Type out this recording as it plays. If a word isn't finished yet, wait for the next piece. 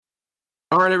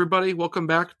All right, everybody, welcome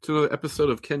back to another episode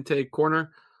of Kente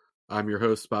Corner. I'm your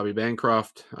host, Bobby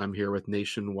Bancroft. I'm here with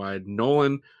Nationwide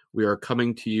Nolan. We are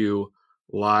coming to you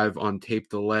live on tape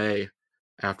delay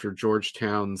after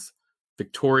Georgetown's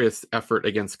victorious effort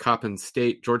against Coppin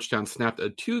State. Georgetown snapped a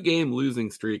 2-game losing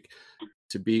streak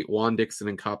to beat Juan-Dixon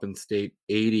and Coppin State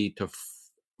 80-48.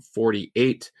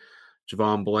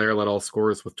 Javon Blair led all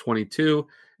scorers with 22,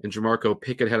 and Jamarco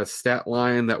Pickett had a stat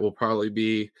line that will probably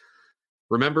be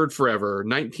remembered forever.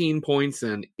 19 points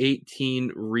and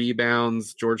 18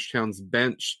 rebounds. Georgetown's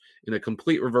bench, in a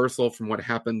complete reversal from what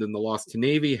happened in the loss to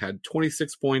Navy, had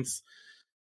 26 points.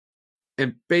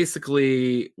 And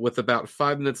basically, with about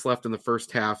 5 minutes left in the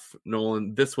first half,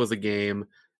 Nolan, this was a game,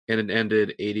 and it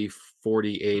ended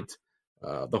 80-48.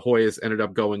 The Hoyas ended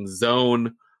up going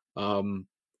zone.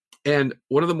 And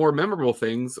one of the more memorable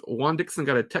things, Juan-Dixon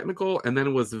got a technical and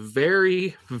then was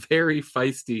very, very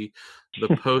feisty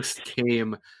the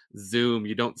post-game Zoom.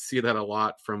 You don't see that a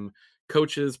lot from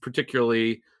coaches,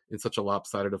 particularly in such a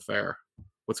lopsided affair.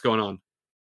 What's going on?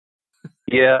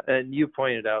 Yeah, and you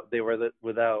pointed out they were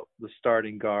without the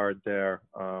starting guard there,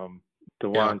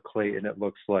 DeJuan Clayton, it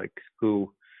looks like,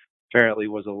 who apparently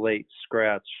was a late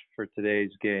scratch for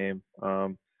today's game.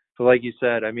 So like you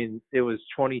said, I mean, it was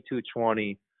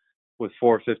 22-20 with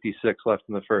 4:56 left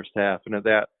in the first half. And at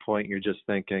that point, you're just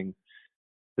thinking,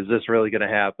 is this really going to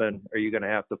happen? Are you going to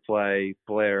have to play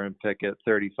Blair and Pickett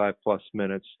 35-plus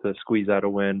minutes to squeeze out a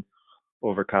win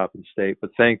over Coppin State?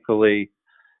 But thankfully,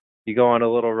 you go on a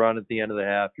little run at the end of the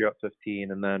half, you're up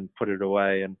 15, and then put it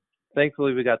away. And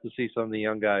thankfully, we got to see some of the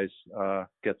young guys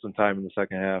get some time in the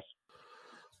second half.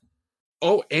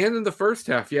 Oh, and in the first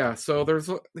half, yeah. So there's,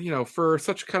 for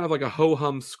such kind of like a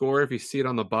ho-hum score, if you see it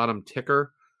on the bottom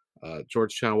ticker,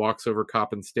 Georgetown walks over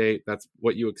Coppin State. That's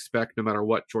what you expect no matter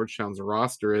what Georgetown's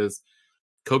roster is.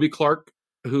 Kobe Clark,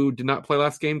 who did not play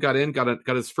last game, got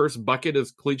his first bucket of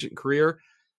his collegiate career,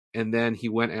 and then he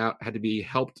went out, had to be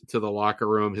helped to the locker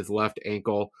room, his left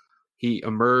ankle. He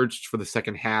emerged for the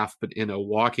second half, but in a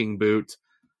walking boot.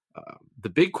 The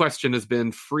big question has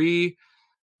been free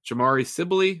Jamari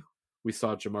Sibley. We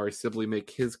saw Jamari Sibley make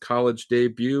his college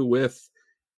debut with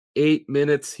 8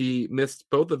 minutes. He missed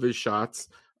both of his shots.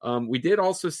 We did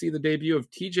also see the debut of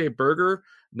TJ Berger,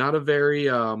 not a very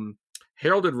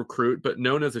heralded recruit, but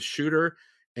known as a shooter.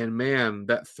 And man,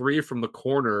 that three from the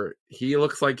corner, he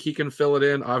looks like he can fill it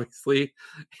in. Obviously,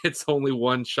 it's only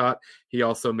one shot. He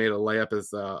also made a layup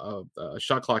as a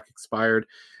shot clock expired.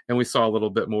 And we saw a little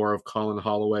bit more of Colin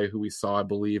Holloway, who we saw, I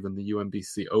believe, in the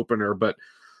UMBC opener. But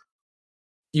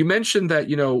you mentioned that,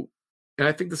 and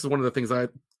I think this is one of the things I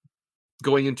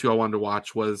wanted to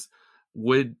watch was,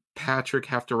 would Patrick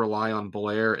have to rely on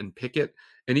Blair and Pickett?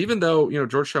 And even though,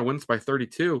 Georgetown wins by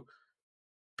 32,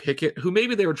 Pickett, who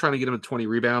maybe they were trying to get him to 20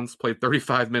 rebounds, played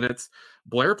 35 minutes.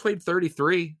 Blair played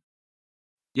 33.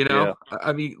 Yeah.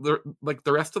 I mean, like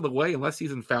the rest of the way, unless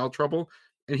he's in foul trouble,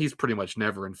 and he's pretty much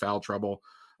never in foul trouble,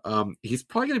 he's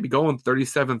probably going to be going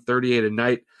 37, 38 a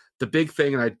night. The big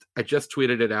thing, and I just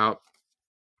tweeted it out,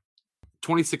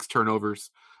 26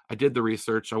 turnovers. I did the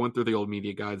research. I went through the old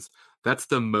media guides. That's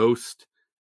the most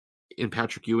in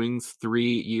Patrick Ewing's 3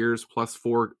 years plus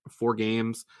four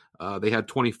games. They had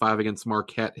 25 against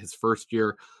Marquette his first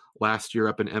year. Last year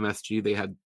up in MSG, they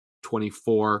had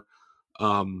 24.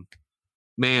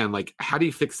 Man, like, how do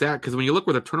you fix that? Because when you look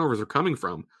where the turnovers are coming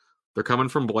from, they're coming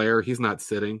from Blair. He's not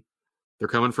sitting. They're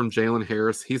coming from Jalen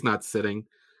Harris. He's not sitting.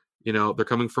 They're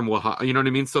coming from Waha. You know what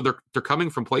I mean? So they're coming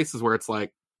from places where it's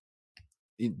like,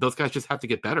 those guys just have to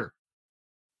get better.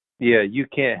 Yeah, you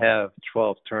can't have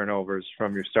 12 turnovers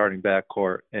from your starting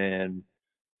backcourt and,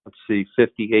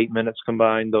 58 minutes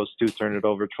combined. Those two turn it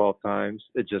over 12 times.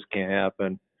 It just can't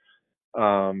happen.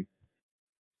 I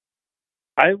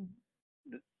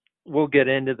will get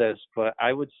into this, but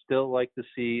I would still like to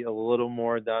see a little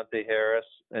more Dante Harris.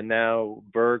 And now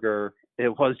Berger, it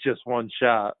was just one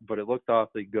shot, but it looked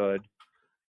awfully good.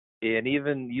 And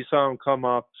even you saw him come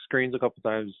off screens a couple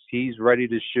times. He's ready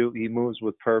to shoot. He moves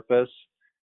with purpose.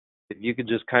 If you could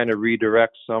just kind of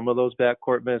redirect some of those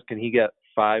backcourt minutes, can he get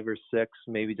 5 or 6,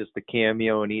 maybe just a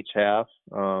cameo in each half?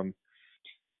 What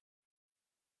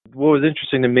was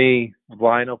interesting to me,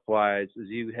 lineup-wise, is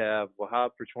you have Wahab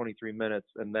for 23 minutes,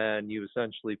 and then you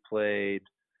essentially played,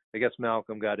 I guess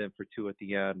Malcolm got in for 2 at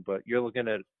the end, but you're looking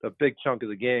at a big chunk of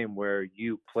the game where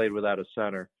you played without a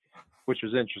center, which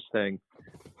was interesting.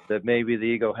 That maybe the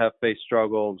Ego Hefe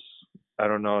struggles. I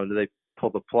don't know. Do they pull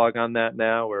the plug on that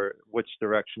now, or which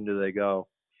direction do they go?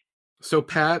 So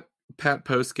Pat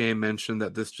post-game mentioned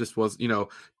that this just was,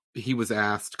 he was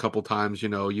asked a couple times,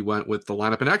 you went with the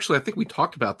lineup. And actually, I think we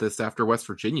talked about this after West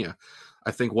Virginia.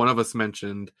 I think one of us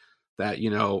mentioned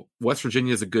that, West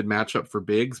Virginia is a good matchup for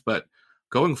bigs, but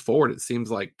going forward, it seems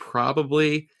like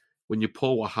probably when you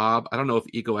pull Wahab, I don't know if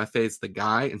Ego Efe is the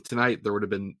guy, and tonight there would have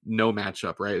been no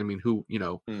matchup, right? I mean, who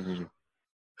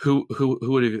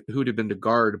would have been to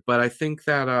guard? But I think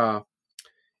that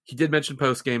he did mention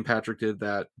post game, Patrick did,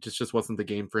 that just wasn't the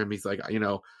game for him. He's like,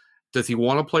 does he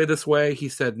want to play this way? He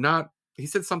said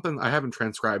something, I haven't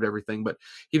transcribed everything, but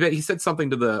he said something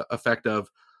to the effect of,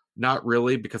 not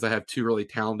really, because I have two really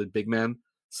talented big men.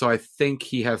 So I think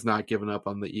he has not given up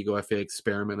on the Ego Efe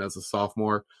experiment as a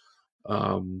sophomore.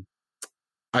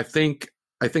 I think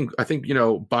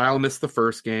Bile missed the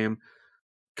first game,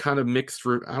 kind of mixed.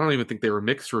 I don't even think they were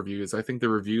mixed reviews. I think the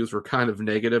reviews were kind of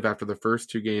negative after the first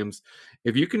two games.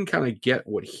 If you can kind of get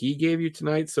what he gave you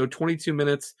tonight, so 22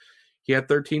 minutes, he had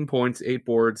 13 points, 8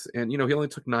 boards, and he only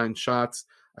took 9 shots.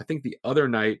 I think the other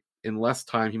night, in less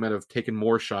time, he might have taken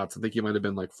more shots. I think he might have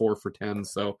been like 4 for 10.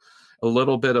 So a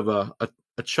little bit of a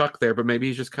chuck there, but maybe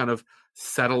he's just kind of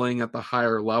settling at the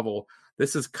higher level.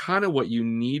 This is kind of what you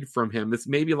need from him. This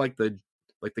may be like the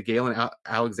Galen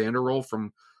Alexander role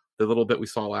from the little bit we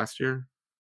saw last year.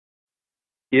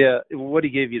 Yeah, what he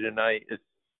gave you tonight is,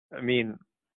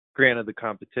 granted the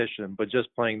competition, but just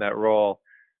playing that role,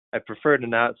 I prefer to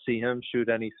not see him shoot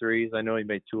any threes. I know he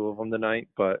made 2 of them tonight,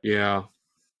 but yeah,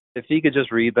 if he could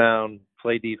just rebound,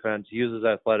 play defense, use his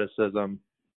athleticism,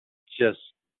 just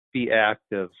be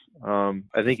active,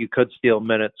 I think you could steal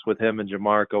minutes with him and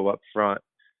Jamarco up front.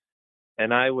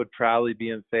 And I would probably be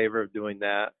in favor of doing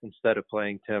that instead of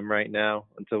playing Tim right now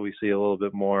until we see a little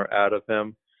bit more out of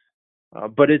him.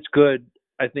 But it's good.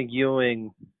 I think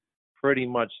Ewing, pretty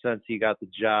much since he got the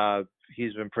job,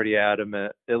 he's been pretty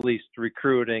adamant, at least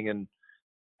recruiting and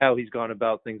how he's gone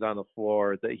about things on the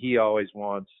floor, that he always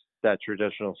wants that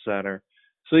traditional center.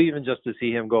 So even just to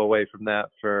see him go away from that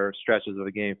for stretches of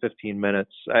a game, 15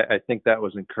 minutes, I think that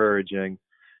was encouraging,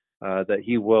 that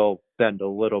he will bend a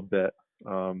little bit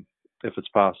if it's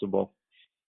possible.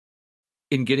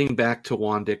 In getting back to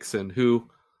Juan Dixon, who,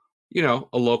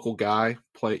 a local guy,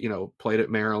 played at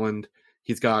Maryland.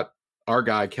 He's got our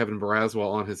guy, Kevin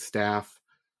Braswell, on his staff.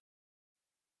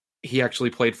 He actually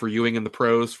played for Ewing in the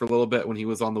pros for a little bit when he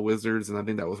was on the Wizards, and I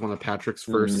think that was one of Patrick's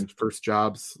first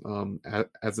jobs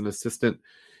as an assistant.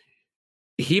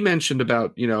 He mentioned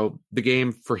about, the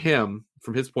game for him,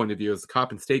 from his point of view as the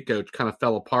Coppin State coach, kind of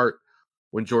fell apart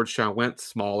when Georgetown went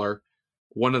smaller.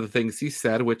 One of the things he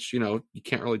said, which, you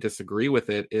can't really disagree with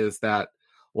it, is that,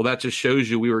 well, that just shows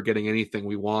you we were getting anything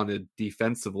we wanted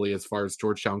defensively as far as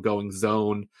Georgetown going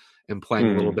zone and playing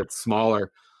a little bit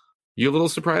smaller. You a little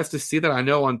surprised to see that? I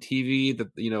know on TV that,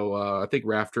 I think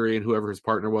Raftery and whoever his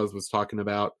partner was talking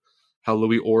about how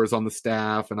Louis Orr is on the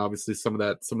staff, and obviously some of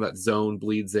that zone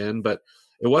bleeds in. But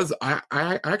it was, I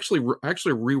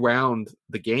actually rewound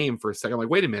the game for a second. I'm like,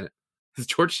 wait a minute, is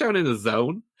Georgetown in a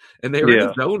zone? And they were in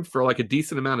a zone for like a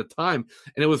decent amount of time.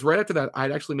 And it was right after that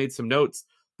I'd actually made some notes.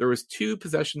 There was 2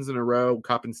 possessions in a row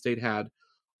Coppin State had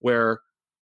where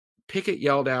Pickett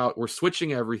yelled out, "We're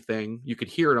switching everything." You could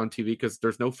hear it on TV because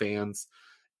there's no fans.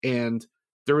 And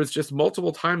there was just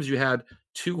multiple times you had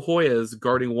 2 Hoyas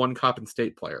guarding 1 Coppin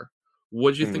State player.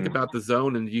 What did you think about the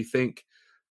zone? And do you think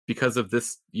because of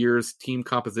this year's team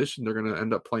composition, they're going to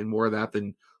end up playing more of that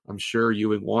than I'm sure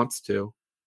Ewing wants to?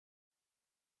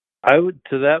 I would,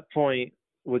 to that point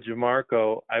with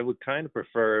Jamarco, I would kind of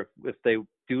prefer if they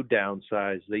do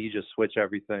downsize that you just switch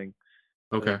everything.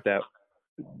 Okay. Like that.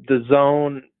 The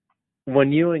zone,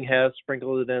 when Ewing has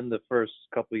sprinkled it in the first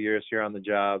couple of years here on the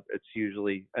job, it's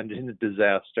usually ended in a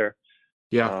disaster.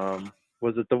 Yeah.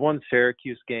 Was it the one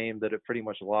Syracuse game that it pretty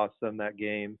much lost them that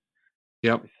game?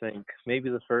 Yep. I think maybe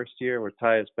the first year where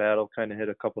Tyus Battle kind of hit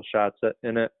a couple shots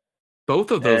in it. Both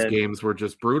of those games were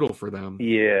just brutal for them.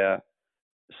 Yeah.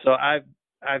 So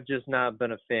I've just not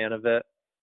been a fan of it.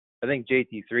 I think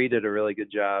JT3 did a really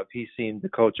good job. He seemed to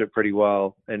coach it pretty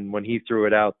well, and when he threw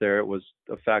it out there, it was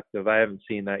effective. I haven't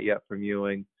seen that yet from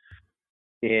Ewing.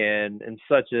 And in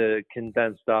such a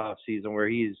condensed off season where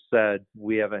he's said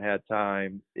we haven't had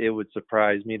time, it would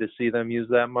surprise me to see them use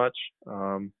that much.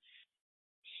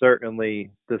 Certainly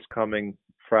this coming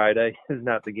Friday is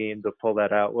not the game to pull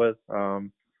that out with.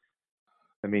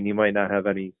 You might not have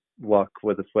any luck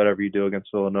with whatever you do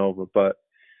against Villanova, but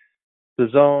the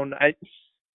zone,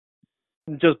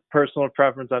 just personal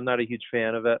preference, I'm not a huge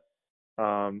fan of it.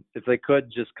 If they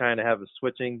could just kind of have a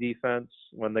switching defense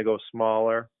when they go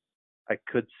smaller, I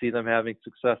could see them having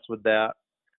success with that.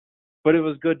 But it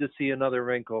was good to see another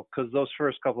wrinkle, because those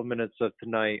first couple of minutes of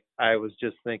tonight, I was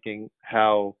just thinking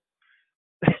how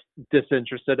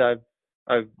disinterested I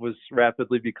was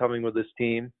rapidly becoming with this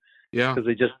team. Yeah. Because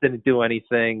they just didn't do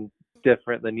anything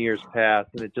different than years past,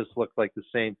 and it just looked like the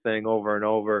same thing over and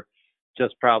over,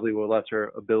 just probably with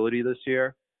lesser ability this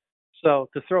year. So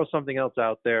to throw something else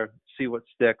out there, see what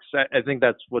sticks. I think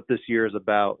that's what this year is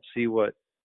about. See what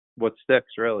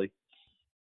sticks, really.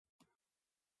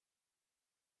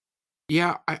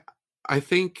 Yeah, I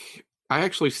think I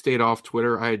actually stayed off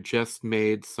Twitter. I had just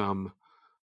made some,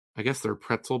 I guess they're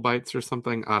pretzel bites or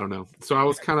something. I don't know. So I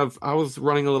was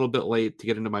running a little bit late to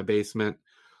get into my basement,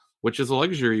 which is a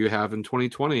luxury you have in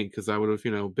 2020 because I would have,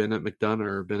 been at McDonough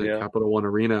or been at Capital One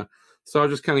Arena. So I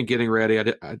was just kind of getting ready.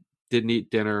 I didn't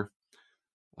eat dinner,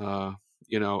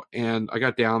 and I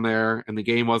got down there and the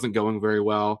game wasn't going very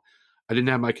well. I didn't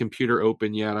have my computer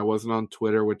open yet. I wasn't on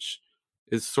Twitter, which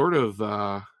is sort of,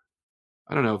 I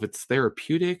don't know if it's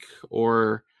therapeutic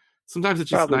or sometimes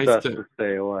it's just probably nice best to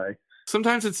stay away.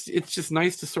 Sometimes it's just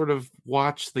nice to sort of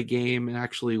watch the game and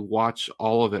actually watch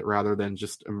all of it rather than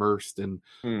just immersed in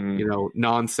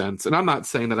nonsense. And I'm not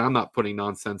saying that I'm not putting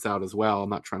nonsense out as well. I'm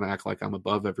not trying to act like I'm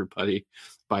above everybody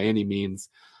by any means.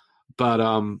 But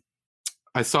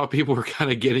I saw people were kind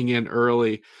of getting in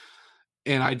early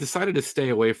and I decided to stay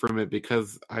away from it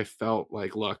because I felt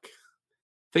like, look,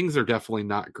 things are definitely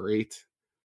not great,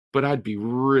 but I'd be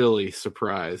really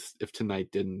surprised if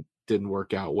tonight didn't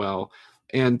work out well.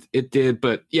 And it did,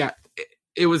 but yeah,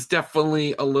 it was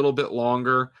definitely a little bit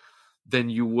longer than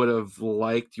you would have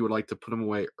liked. You would like to put them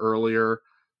away earlier.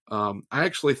 I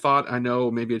actually thought, I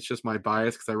know maybe it's just my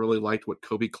bias because I really liked what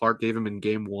Kobe Clark gave him in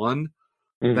game one,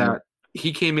 that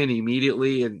he came in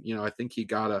immediately and, I think he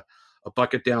got a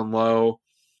bucket down low.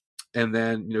 And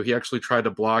then, he actually tried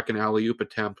to block an alley-oop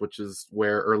attempt,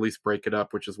 or at least break it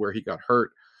up, which is where he got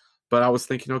hurt. But I was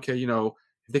thinking, okay, if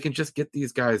they can just get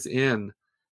these guys in,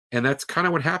 and that's kind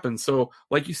of what happened. So,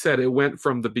 like you said, it went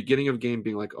from the beginning of the game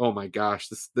being like, "Oh my gosh,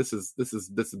 this is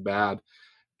bad,"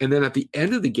 and then at the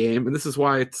end of the game, and this is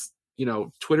why it's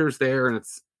Twitter's there and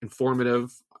it's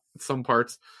informative in some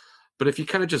parts, but if you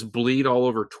kind of just bleed all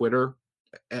over Twitter,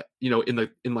 in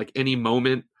like any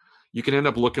moment, you can end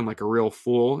up looking like a real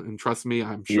fool. And trust me,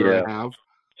 I'm sure I have.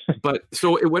 But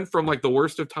so it went from like the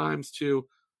worst of times to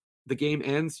the game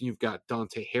ends, you've got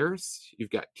Dante Harris, you've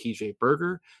got TJ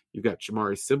Berger, you've got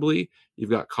Jamari Sibley,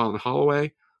 you've got Colin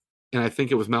Holloway, and I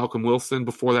think it was Malcolm Wilson.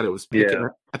 Before that, it was Pickett. Yeah.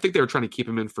 I think they were trying to keep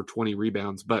him in for 20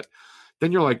 rebounds. But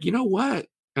then you're like, you know what?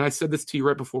 And I said this to you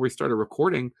right before we started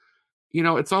recording.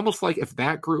 It's almost like if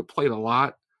that group played a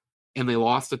lot and they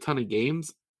lost a ton of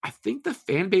games, I think the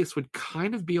fan base would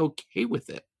kind of be okay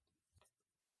with it.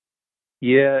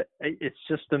 Yeah, it's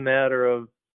just a matter of,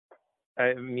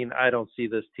 I mean, I don't see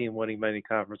this team winning many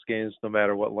conference games no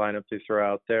matter what lineup they throw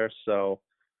out there. So,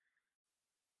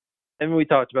 and we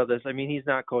talked about this. I mean, he's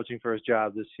not coaching for his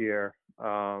job this year.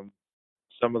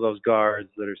 Some of those guards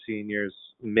that are seniors,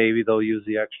 maybe they'll use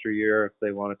the extra year if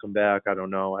they want to come back. I don't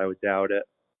know. I would doubt it.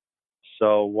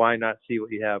 So why not see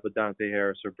what you have with Dante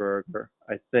Harris or Berger?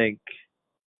 I think,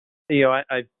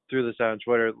 I threw this out on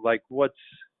Twitter. Like,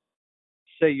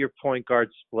 say your point guard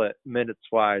split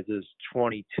minutes-wise is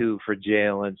 22 for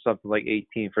Jalen, something like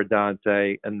 18 for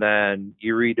Dante, and then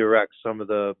you redirect some of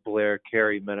the Blair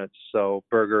Carey minutes, so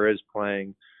Berger is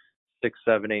playing 6,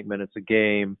 7, 8 minutes a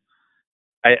game.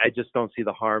 I just don't see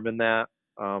the harm in that.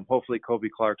 Hopefully Kobe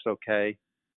Clark's okay,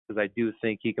 because I do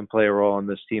think he can play a role on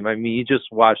this team. I mean, you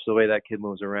just watch the way that kid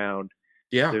moves around.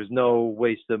 Yeah. There's no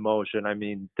wasted motion. I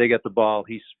mean, they get the ball,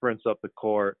 he sprints up the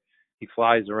court. He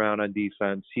flies around on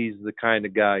defense. He's the kind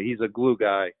of guy. He's a glue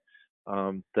guy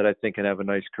that I think can have a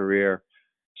nice career.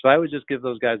 So I would just give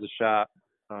those guys a shot.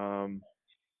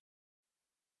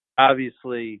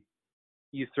 Obviously,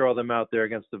 you throw them out there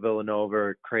against the Villanova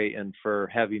or Creighton for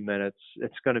heavy minutes,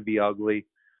 it's going to be ugly.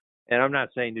 And I'm not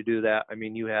saying to do that. I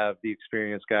mean, you have the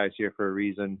experienced guys here for a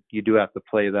reason. You do have to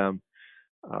play them.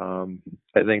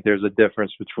 I think there's a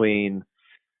difference between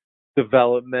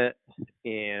development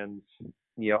and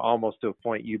almost to a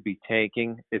point you'd be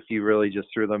tanking if you really just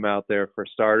threw them out there for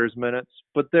starters minutes.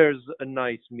 But there's a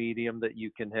nice medium that you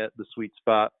can hit the sweet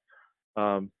spot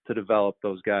to develop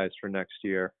those guys for next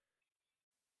year.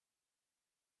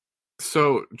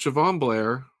 So Javon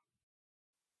Blair,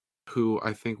 who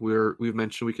I think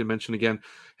we can mention again,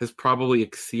 has probably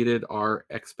exceeded our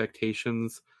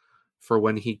expectations for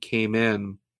when he came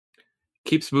in.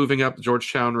 Keeps moving up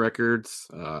Georgetown records.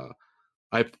 On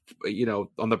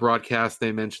the broadcast,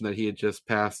 they mentioned that he had just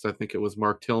passed, I think it was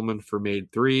Mark Tillman for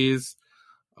made threes.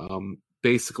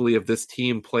 Basically, if this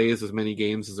team plays as many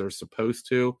games as they're supposed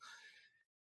to,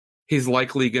 he's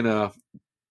likely going to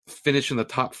finish in the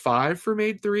top 5 for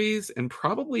made threes and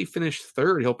probably finish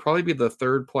third. He'll probably be the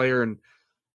third player in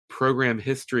program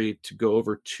history to go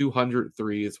over 200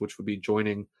 threes, which would be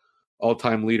joining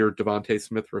all-time leader Devontae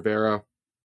Smith-Rivera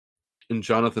and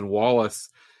Jonathan Wallace.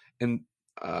 And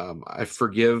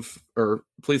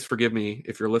please forgive me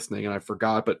if you're listening and I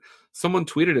forgot, but someone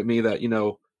tweeted at me that,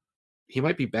 he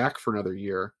might be back for another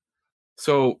year.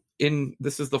 So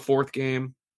this is the fourth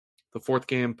game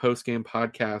post-game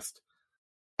podcast.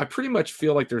 I pretty much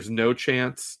feel like there's no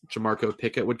chance Jamarco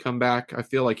Pickett would come back. I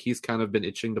feel like he's kind of been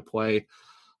itching to play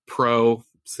pro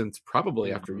since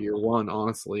probably after year one,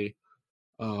 honestly.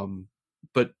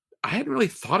 But I hadn't really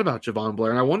thought about Javon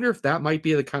Blair, and I wonder if that might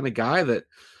be the kind of guy that,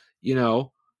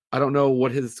 I don't know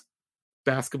what his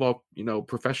basketball,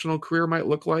 professional career might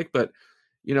look like, but,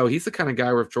 he's the kind of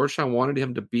guy where if Georgetown wanted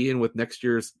him to be in with next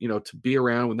year's, to be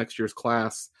around with next year's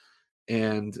class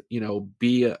and,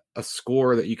 be a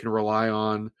scorer that you can rely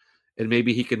on, and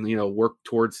maybe he can, work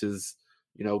towards his,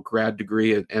 grad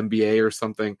degree at MBA or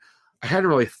something. I hadn't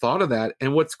really thought of that.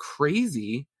 And what's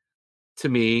crazy to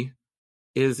me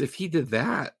is if he did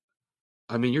that,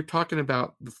 I mean, you're talking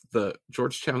about the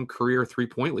Georgetown career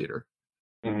 3-point leader.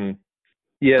 Mm-hmm.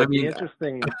 Yeah,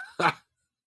 interesting.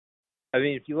 I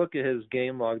mean, if you look at his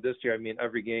game log this year, I mean,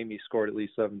 every game he scored at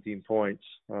least 17 points.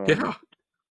 Yeah.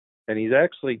 And he's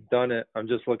actually done it. I'm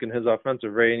just looking, his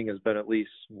offensive rating has been at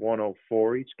least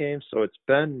 104 each game. So it's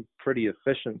been pretty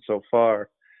efficient so far.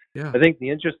 Yeah. I think the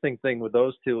interesting thing with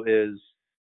those two is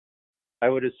I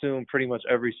would assume pretty much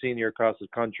every senior across the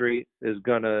country is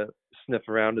going to sniff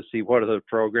around to see what other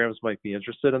programs might be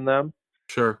interested in them.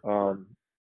 Sure.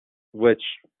 Which,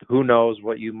 who knows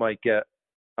what you might get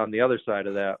on the other side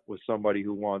of that with somebody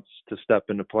who wants to step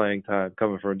into playing time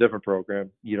coming from a different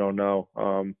program. You don't know.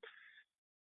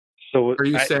 So are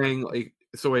you saying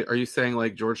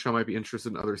like Georgetown might be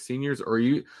interested in other seniors, or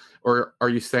are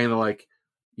you saying that, like,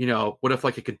 what if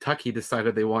like a Kentucky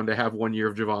decided they wanted to have 1 year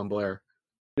of Javon Blair?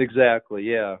 Exactly.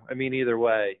 Yeah. I mean, either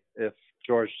way, if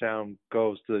Georgetown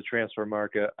goes to the transfer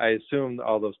market, I assume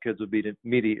all those kids would be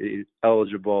immediately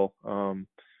eligible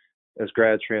as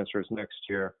grad transfers next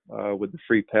year with the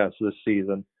free pass this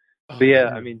season. But yeah,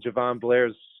 I mean, Javon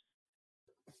Blair's,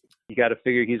 you got to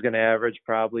figure he's going to average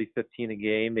probably 15 a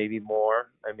game, maybe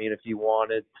more. I mean, if you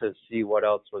wanted to see what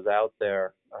else was out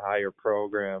there, a higher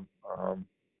program,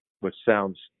 which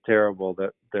sounds terrible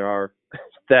that there are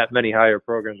that many higher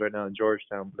programs right now in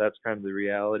Georgetown, but that's kind of the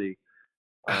reality.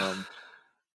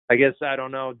 I guess, I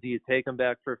don't know, do you take him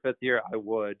back for a fifth year? I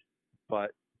would,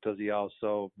 but does he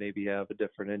also maybe have a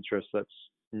different interest that's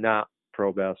not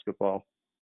pro basketball?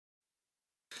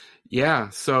 Yeah,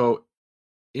 so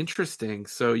interesting.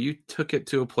 So you took it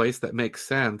to a place that makes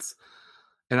sense.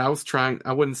 And I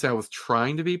wouldn't say I was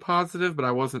trying to be positive, but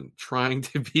I wasn't trying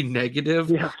to be negative.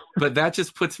 Yeah. But that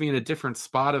just puts me in a different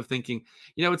spot of thinking,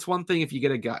 it's one thing if you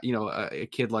get a guy, a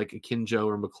kid like Akinjo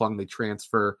or McClung, they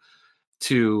transfer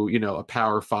to, a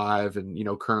Power 5,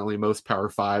 and, currently most Power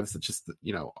 5s that just,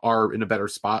 are in a better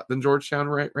spot than Georgetown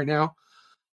right now.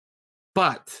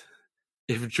 But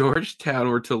if Georgetown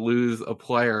were to lose a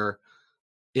player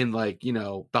in, like,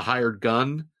 the hired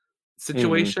gun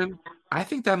situation, I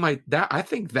think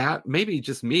that maybe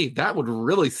just me, that would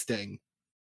really sting.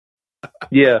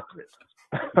 Yeah.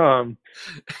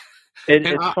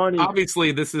 It's funny.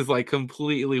 Obviously, this is like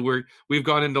completely we've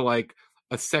gone into like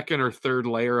a second or third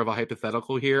layer of a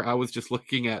hypothetical here. I was just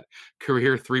looking at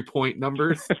career 3-point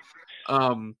numbers.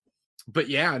 But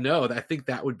yeah, no, I think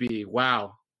that would be,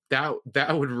 wow.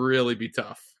 That would really be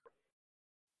tough.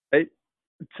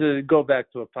 To go back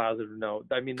to a positive note,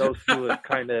 I mean, those two have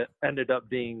kind of ended up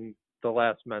being the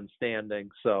last men standing.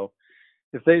 So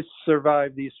if they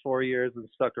survived these 4 years and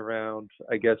stuck around,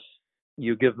 I guess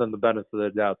you give them the benefit of the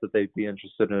doubt that they'd be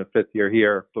interested in a fifth year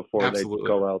here before they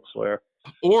go elsewhere.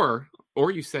 Or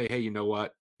you say, hey, you know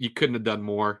what? You couldn't have done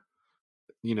more.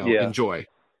 Enjoy.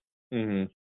 Mm-hmm.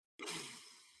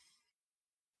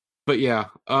 But yeah.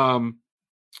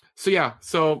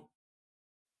 So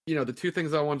the two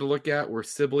things I wanted to look at were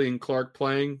Sibley and Clark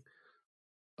playing.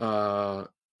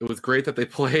 It was great that they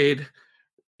played.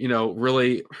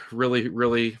 Really, really,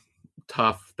 really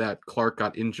tough that Clark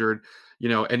got injured.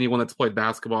 Anyone that's played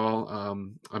basketball,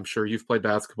 I'm sure you've played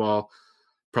basketball,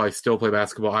 probably still play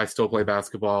basketball. I still play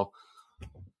basketball.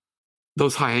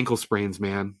 Those high ankle sprains,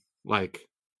 man, like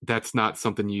that's not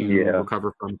something you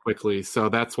recover from quickly. So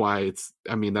that's why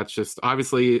that's just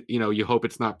obviously, you hope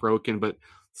it's not broken, but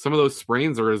some of those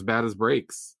sprains are as bad as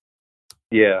breaks.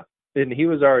 Yeah. And he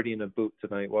was already in a boot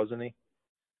tonight, wasn't he?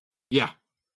 Yeah.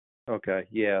 Okay.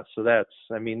 Yeah. So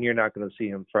you're not going to see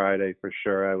him Friday for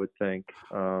sure, I would think.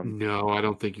 No, I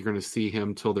don't think you're going to see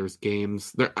him till there's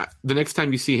games. The next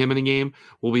time you see him in a game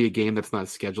will be a game that's not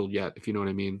scheduled yet, if you know what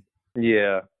I mean.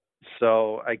 Yeah.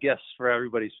 So I guess for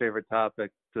everybody's favorite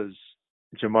topic, does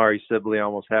Jamari Sibley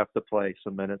almost have to play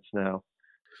some minutes now.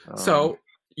 So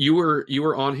you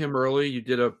were on him early. You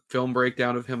did a film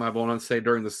breakdown of him, I want to say,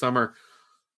 during the summer.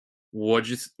 What'd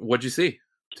you see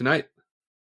tonight?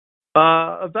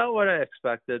 About what I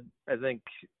expected.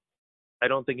 I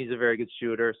don't think he's a very good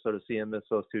shooter, so to see him miss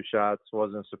those 2 shots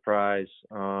wasn't a surprise.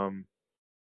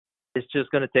 It's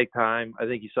just going to take time. I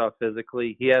think you saw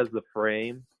physically he has the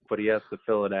frame, but he has to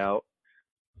fill it out.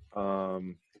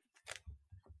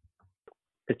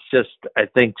 It's just, I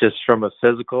think, just from a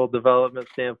physical development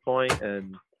standpoint,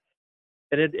 and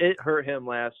it hurt him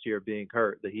last year being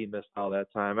hurt that he missed all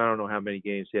that time. I don't know how many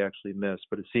games he actually missed,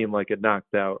 but it seemed like it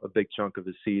knocked out a big chunk of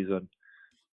his season.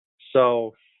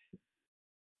 So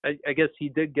I guess he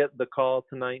did get the call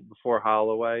tonight before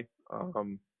Holloway.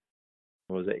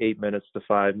 Was it 8 minutes to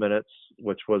 5 minutes,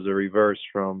 which was a reverse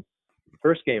from the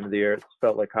first game of the year. It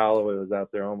felt like Holloway was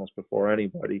out there almost before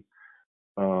anybody.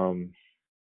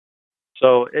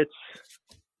 So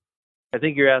I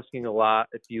think you're asking a lot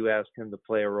if you ask him to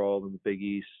play a role in the Big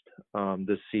East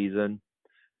this season,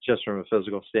 just from a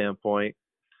physical standpoint.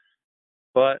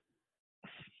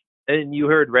 And you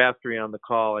heard Raftery on the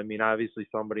call. I mean, obviously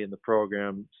somebody in the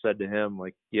program said to him,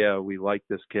 like, yeah, we like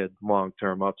this kid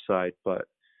long-term upside, but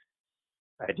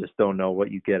I just don't know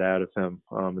what you get out of him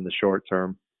in the short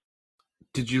term.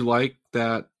 Did you like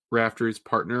that Raftery's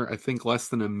partner, I think less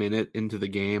than a minute into the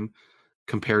game,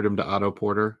 compared him to Otto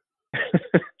Porter?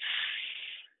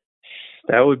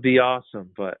 That would be awesome,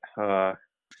 but I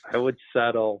would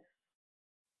settle.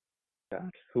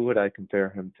 God, who would I compare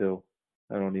him to?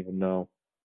 I don't even know.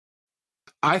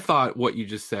 I thought what you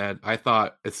just said,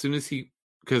 as soon as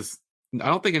because I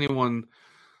don't think anyone,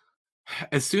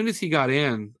 as soon as he got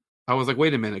in, I was like,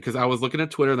 wait a minute, because I was looking at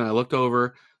Twitter, then I looked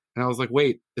over, and I was like,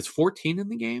 wait, is 14 in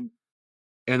the game?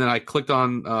 And then I clicked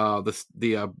on the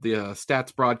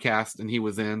stats broadcast, and he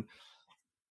was in.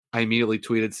 I immediately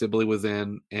tweeted Sibley was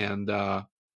in, and I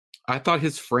thought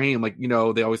his frame, like,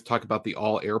 they always talk about the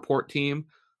all-airport team.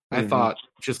 I thought,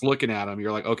 just looking at him,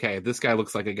 you're like, okay, this guy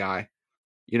looks like a guy.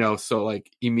 So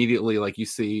like immediately, like you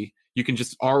can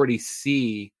just already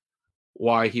see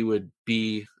why he would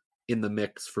be in the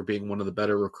mix for being one of the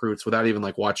better recruits without even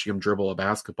like watching him dribble a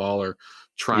basketball or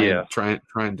try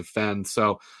and defend.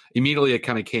 So immediately it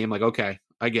kind of came like, okay,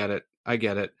 I get it.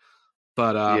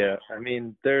 But yeah, I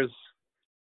mean,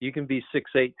 you can be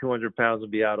 6'8", 200 pounds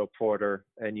and be Otto Porter,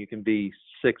 and you can be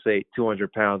 6'8",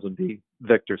 200 pounds and be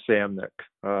Victor Samnick.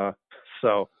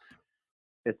 So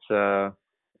it's time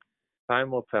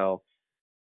will tell.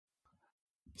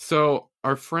 So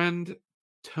our friend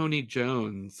Tony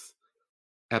Jones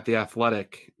at The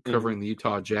Athletic, covering the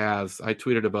Utah Jazz, I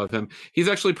tweeted about him. He's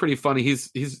actually pretty funny.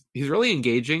 He's really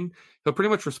engaging. He'll pretty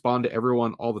much respond to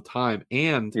everyone all the time.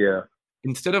 And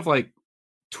instead of like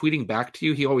tweeting back to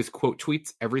you, he always quote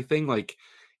tweets everything, like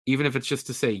even if it's just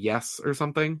to say yes or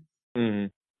something.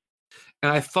 And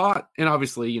I thought, and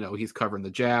obviously, he's covering the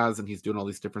Jazz and he's doing all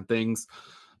these different things,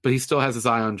 but he still has his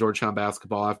eye on Georgetown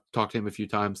basketball. I've talked to him a few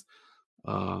times.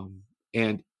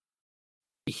 And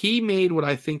he made what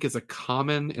I think is a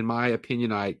common, in my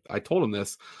opinion, I told him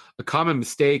this, a common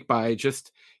mistake by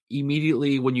just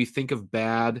immediately when you think of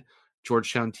bad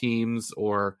Georgetown teams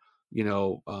or,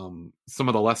 some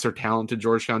of the lesser talented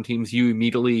Georgetown teams, you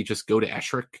immediately just go to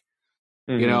Esherick,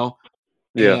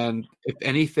 And if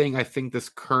anything, I think this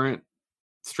current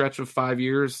stretch of 5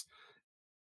 years,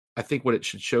 I think what it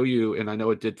should show you, and I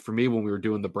know it did for me when we were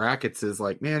doing the brackets, is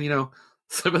like, man,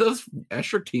 some of those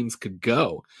Esherick teams could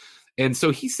go. And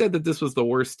so he said that this was the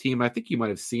worst team. I think you might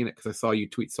have seen it because I saw you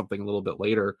tweet something a little bit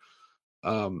later.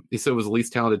 He said it was the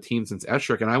least talented team since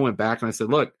Esherick. And I went back and I said,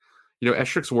 look,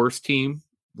 Esherick's worst team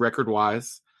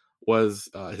record-wise was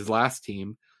his last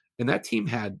team. And that team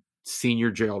had senior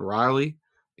Gerald Riley.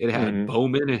 It had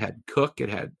Bowman. It had Cook. It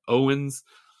had Owens.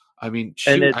 I mean,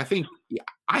 shoot, I think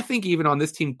even on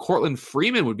this team, Cortland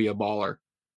Freeman would be a baller.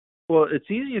 Well, it's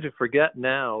easy to forget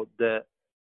now that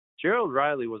Gerald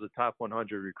Riley was a top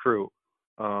 100 recruit.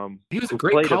 He was a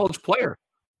great college player.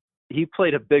 He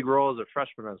played a big role as a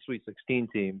freshman on the Sweet 16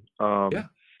 team.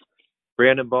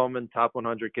 Brandon Bowman, top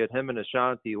 100 kid. Him and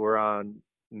Ashanti were on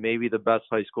maybe the best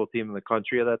high school team in the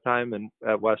country at that time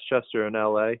at Westchester in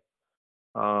L.A.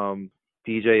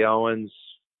 DJ Owens,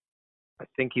 I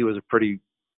think he was a pretty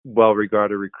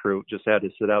well-regarded recruit, just had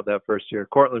to sit out that first year.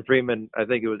 Cortland Freeman, I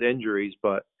think it was injuries,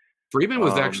 but Freeman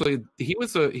was actually he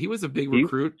was a big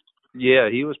recruit.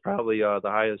 He was probably the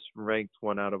highest ranked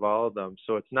one out of all of them.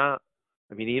 So it's not,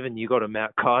 I mean, even you go to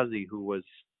Matt Causey,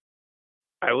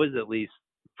 I was at least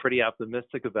pretty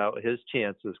optimistic about his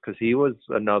chances because he was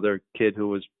another kid who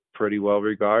was pretty well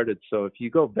regarded. So if you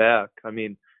go back, I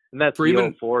mean, and that's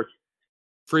Freeman,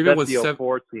 Freeman That's was the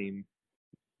 04 team.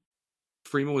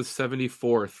 Freeman was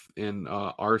 74th in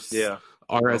Yeah.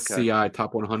 RSCI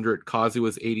top 100. Causey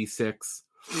was 86.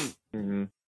 Mm-hmm.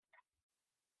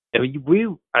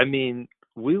 I mean,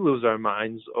 we lose our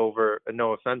minds over.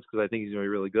 No offense, because I think he's going to be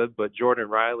really good, but Jordan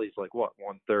Riley's like what,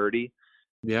 130,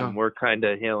 Yeah, and we're kind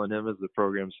of hailing him as the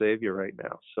program savior right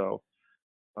now. So,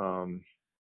 I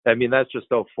mean, that's just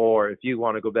 04. If you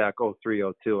want to go back 03,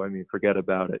 02, I mean, forget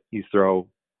about it. You throw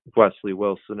Wesley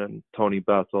Wilson and Tony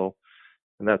Bethel,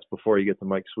 and that's before you get to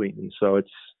Mike Sweetney. So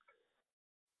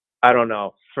I don't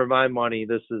know. For my money,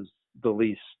 this is the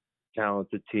least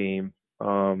talented team.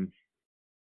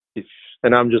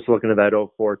 And I'm just looking at that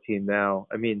 04 team now.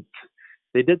 I mean,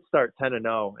 they did start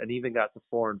 10-0 and even got to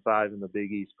 4-5 in the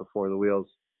Big East before the wheels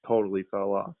totally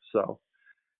fell off. So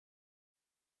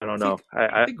I don't know.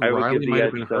 I think I would Riley give the might have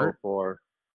edge been to hurt. 04.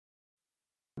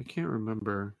 I can't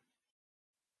remember.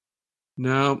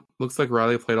 No, looks like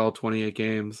Riley played all 28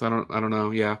 games. I don't know.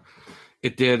 Yeah,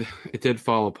 it did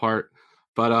fall apart.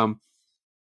 But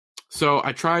so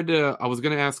I was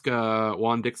going to ask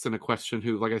Juan Dixon a question,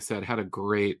 who, like I said, had a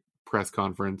great press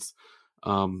conference.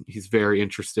 He's very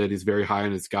interested. He's very high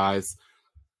on his guys.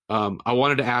 I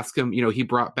wanted to ask him, he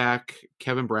brought back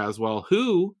Kevin Braswell,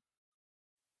 who,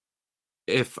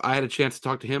 if I had a chance to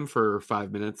talk to him for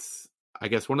 5 minutes, I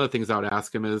guess one of the things I would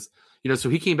ask him is, so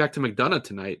he came back to McDonough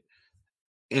tonight,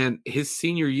 and his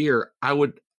senior year, I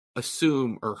would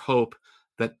assume or hope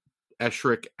that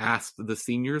Esherick asked the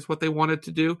seniors what they wanted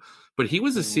to do, but he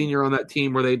was a senior on that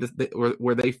team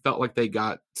where they felt like they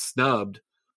got snubbed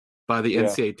by the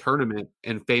NCAA tournament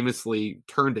and famously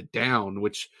turned it down,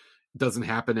 which doesn't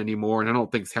happen anymore, and I don't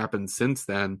think it's happened since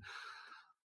then.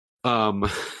 He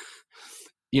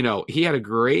had a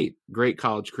great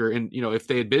college career, and if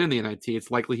they had been in the NIT, it's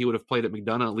likely he would have played at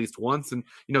McDonough at least once, and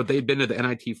they'd been to the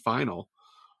NIT final.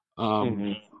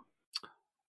 What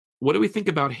do we think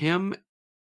about him?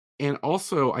 And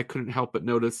also, I couldn't help but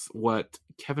notice what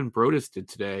Kevin Brodus did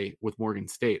today with Morgan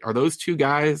State. Are those two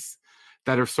guys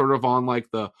that are sort of on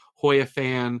like the Hoya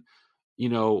fan,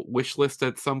 wish list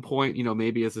at some point,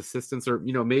 maybe as assistants, or,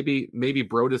 maybe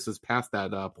Brodus is past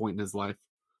that point in his life?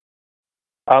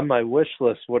 On my wish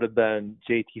list would have been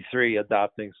JT3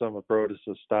 adopting some of Brodus'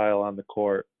 style on the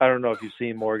court. I don't know if you've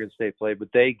seen Morgan State play, but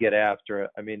they get after it.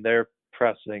 I mean, they're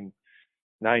pressing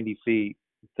 90 feet.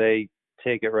 They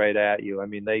take it right at you. I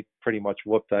mean, they pretty much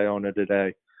whooped Iona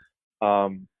today.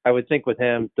 I would think with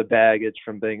him, the baggage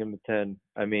from Binghamton,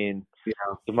 I mean, it's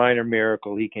a minor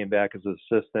miracle he came back as an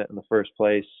assistant in the first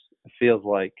place. It feels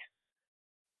like,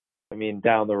 I mean,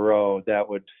 down the road,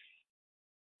 it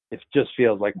just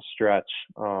feels like a stretch.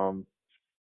 And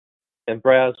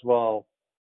Braswell,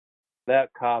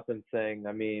 that Coppin thing,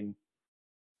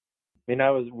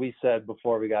 we said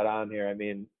before we got on here,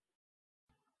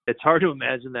 it's hard to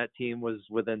imagine that team was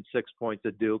within 6 points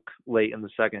of Duke late in the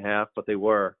second half, but they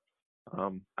were.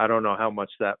 I don't know how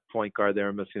much that point guard they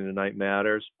were missing tonight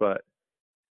matters, but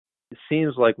it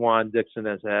seems like Juan Dixon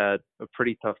has had a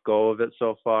pretty tough go of it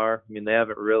so far. I mean, they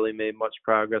haven't really made much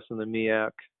progress in the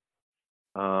MEAC.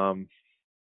 I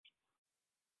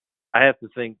have to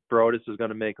think Brodus is going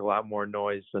to make a lot more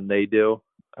noise than they do.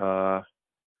 But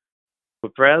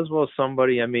Braswell is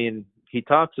somebody, he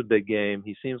talks a big game.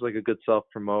 He seems like a good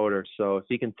self-promoter. So if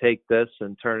he can take this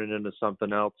and turn it into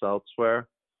something else elsewhere,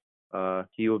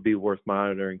 he would be worth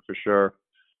monitoring for sure.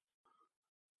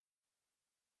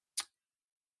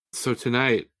 So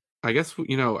tonight, I guess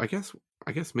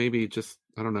maybe just,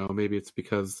 I don't know, maybe it's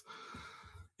because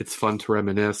it's fun to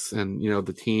reminisce, and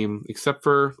the team, except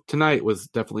for tonight, was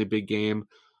definitely a big game.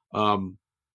 I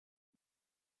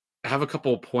have a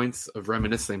couple of points of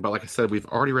reminiscing, but like I said, we've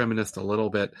already reminisced a little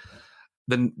bit.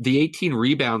 The 18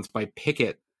 rebounds by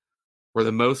Pickett were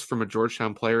the most from a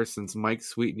Georgetown player since Mike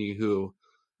Sweetney, who,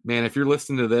 man, if you're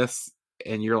listening to this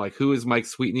and you're like, who is Mike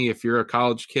Sweetney? If you're a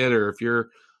college kid, or if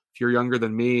you're younger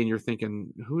than me and you're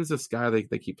thinking, who is this guy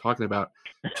they keep talking about?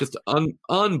 Just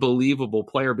unbelievable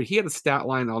player. But he had a stat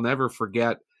line I'll never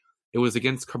forget. It was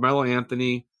against Carmelo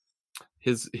Anthony,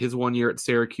 his 1 year at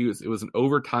Syracuse. It was an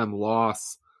overtime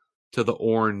loss to the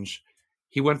Orange.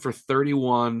 He went for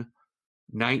 31,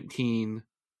 19,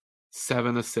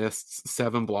 7 assists,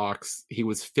 7 blocks. He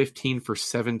was 15 for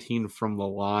 17 from the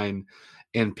line.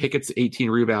 And Pickett's 18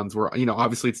 rebounds were,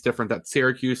 obviously it's different. That's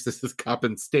Syracuse. This is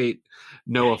Coppin State.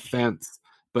 No offense.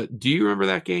 But do you remember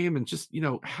that game? And just,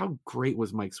 how great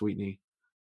was Mike Sweetney?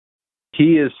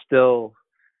 He is still,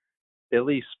 at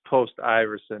least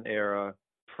post-Iverson era,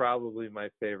 probably my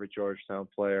favorite Georgetown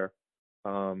player.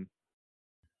 And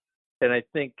I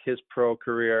think his pro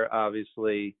career,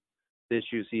 obviously, the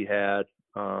issues he had.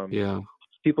 Yeah.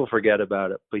 people forget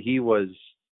about it, but he was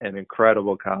an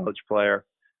incredible college player.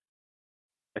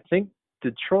 I think,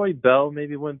 did Troy Bell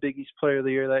maybe win Big East Player of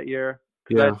the Year that year?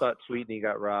 Because Yeah. I thought Sweetney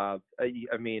got robbed.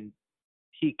 I mean,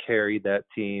 he carried that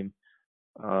team.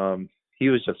 He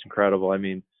was just incredible. I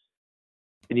mean,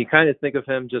 and you kind of think of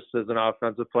him just as an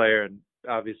offensive player, and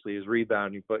obviously his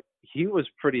rebounding, but he was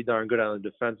pretty darn good on the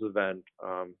defensive end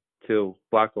too.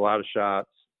 Blocked a lot of shots,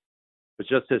 but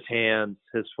just his hands,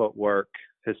 his footwork,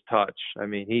 his touch. I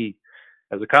mean, he,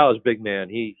 as a college big man,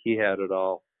 he had it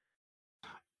all.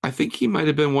 I think he might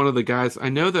have been one of the guys. I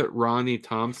know that Ronnie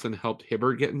Thompson helped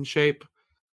Hibbert get in shape.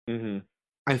 Mm-hmm.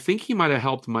 I think he might have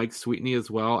helped Mike Sweetney as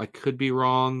well. I could be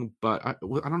wrong, but I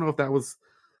don't know if that was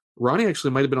Ronnie.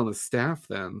 Actually, might have been on the staff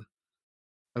then.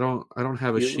 I don't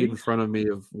have a sheet in front of me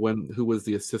of who was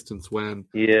the assistants when.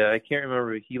 Yeah, I can't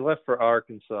remember. He left for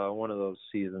Arkansas one of those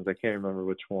seasons. I can't remember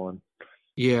which one.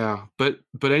 Yeah, but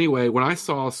anyway, when I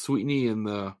saw Sweetney in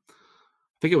I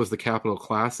think it was the Capital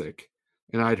Classic,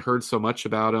 and I'd heard so much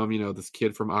about him, this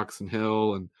kid from Oxon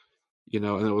Hill, and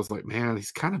and it was like, man,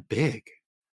 he's kind of big,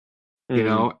 and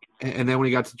then when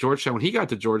he got to Georgetown,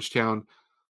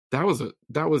 that was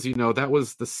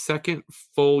the second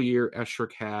full year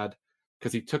Esherick had,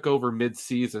 because he took over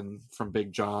mid-season from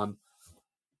Big John,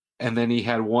 and then he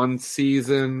had one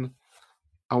season,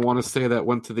 I want to say, that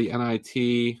went to the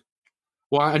NIT.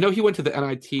 Well, I know he went to the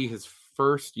NIT his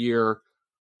first year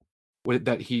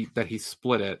that he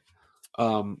split it.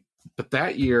 But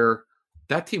that year,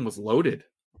 that team was loaded.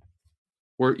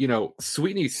 Where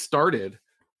Sweetney started,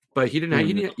 but he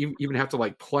didn't even have to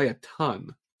like play a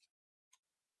ton.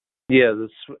 Yeah,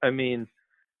 I mean,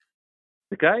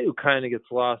 the guy who kind of gets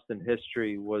lost in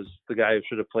history was the guy who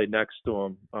should have played next to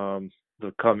him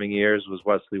the coming years was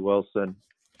Wesley Wilson.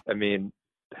 I mean,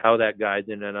 how that guy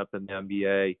didn't end up in the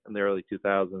NBA in the early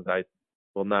 2000s, I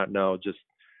will not know. Just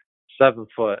 7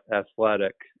 foot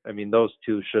athletic. I mean, those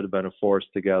two should have been a force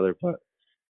together, but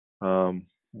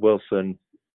Wilson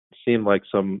seemed like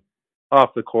some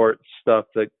off the court stuff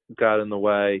that got in the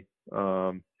way.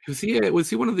 Was he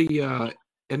one of the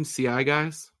MCI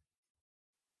guys?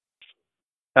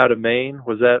 Out of Maine?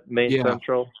 Was that Maine Yeah.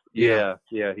 Central? Yeah,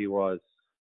 he was.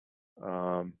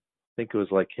 I think it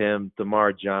was like him.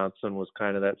 DeMar Johnson was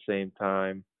kind of that same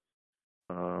time.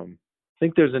 I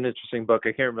think there's an interesting book,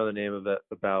 I can't remember the name of it,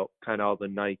 about kind of all the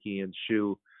Nike and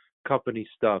shoe company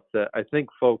stuff that I think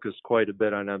focused quite a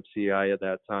bit on MCI at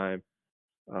that time.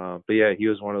 But yeah, he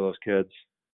was one of those kids.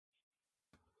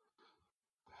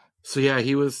 So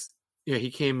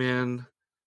he came in,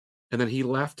 and then he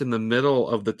left in the middle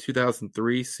of the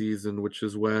 2003 season, which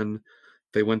is when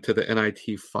they went to the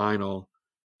NIT final.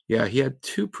 Yeah, he had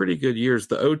 2 pretty good years.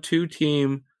 The 02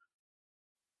 team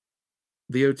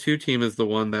is the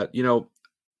one that,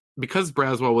 because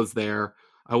Braswell was there,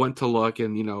 I went to look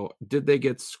and, did they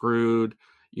get screwed?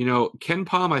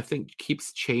 KenPom, I think,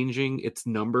 keeps changing its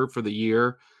number for the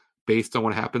year based on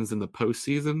what happens in the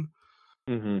postseason.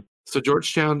 Mm-hmm. So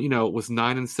Georgetown, was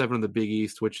 9-7 in the Big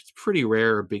East, which is pretty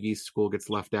rare. A Big East school gets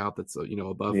left out that's,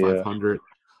 above 500.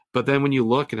 But then when you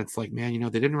look and it's like, man,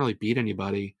 they didn't really beat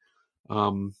anybody.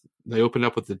 They opened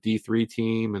up with the D3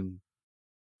 team and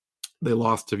they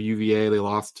lost to UVA. They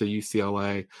lost to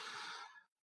UCLA.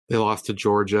 They lost to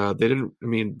Georgia. The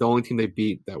only team they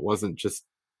beat that wasn't just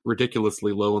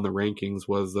ridiculously low in the rankings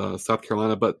was South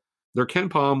Carolina. But their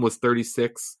KenPom was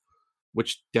 36,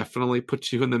 which definitely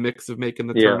puts you in the mix of making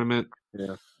the tournament.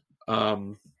 Yeah.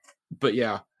 But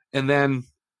yeah. And then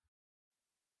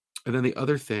the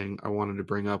other thing I wanted to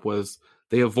bring up was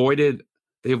they avoided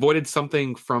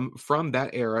something from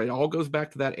that era. It all goes back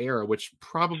to that era, which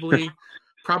probably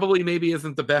maybe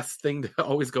isn't the best thing to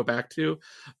always go back to.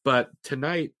 But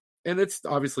tonight, and it's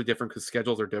obviously different because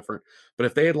schedules are different, but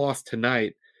if they had lost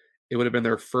tonight, it would have been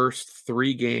their first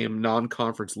 3-game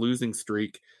non-conference losing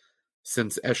streak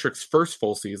since Esherick's first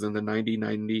full season, the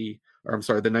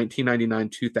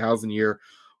 1999-2000 year,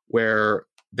 where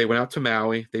they went out to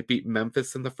Maui. They beat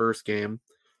Memphis in the first game.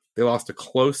 They lost a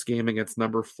close game against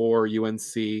number 4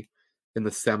 UNC in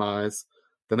the semis.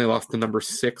 Then they lost to number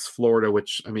 6 Florida,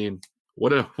 which,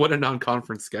 what a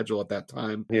non-conference schedule at that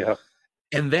time. Yeah.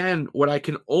 And then what I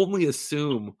can only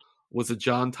assume was a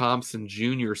John Thompson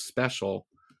Jr. special.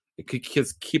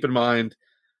 Because keep in mind,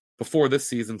 before this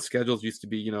season, schedules used to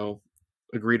be,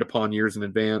 agreed upon years in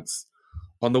advance.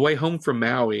 On the way home from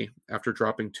Maui, after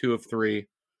dropping 2 of 3,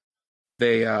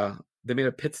 they made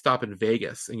a pit stop in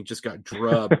Vegas, and he just got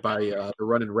drubbed by the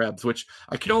Runnin' Rebs, which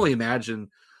I can only imagine.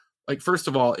 Like, first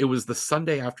of all, it was the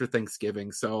Sunday after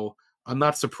Thanksgiving, so I'm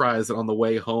not surprised that on the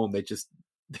way home they just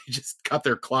got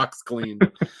their clocks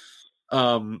cleaned.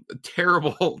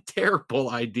 Terrible, terrible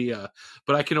idea.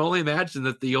 But I can only imagine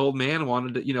that the old man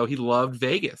wanted to, he loved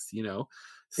Vegas, So,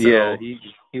 yeah,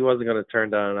 he wasn't going to turn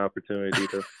down an opportunity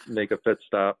to make a pit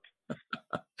stop.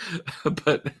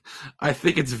 But I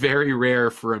think it's very rare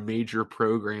for a major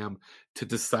program to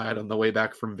decide on the way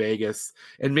back from Vegas.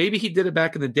 And maybe he did it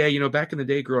back in the day. Back in the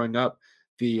day growing up,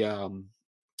 the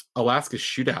Alaska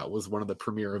Shootout was one of the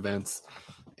premier events.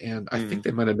 And I think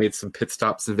they might have made some pit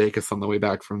stops in Vegas on the way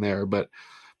back from there. But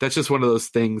that's just one of those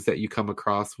things that you come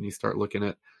across when you start looking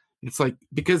at. It's like,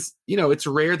 because, it's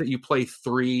rare that you play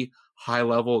 3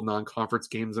 high-level non-conference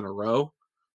games in a row.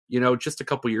 Just a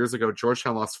couple years ago,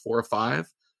 Georgetown lost 4 or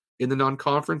 5 in the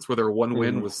non-conference, where their one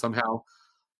win was somehow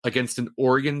against an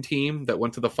Oregon team that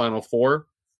went to the Final Four.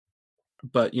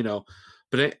 But,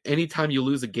 anytime you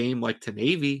lose a game like to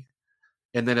Navy,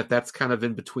 and then if that's kind of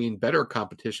in between better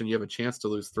competition, you have a chance to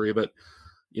lose 3. But,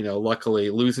 luckily,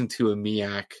 losing to a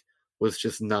MEAC was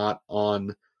just not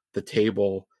on the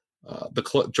table.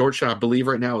 Georgetown, I believe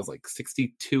right now, is like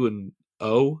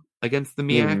 62-0 against the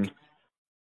MEAC.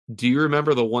 Do you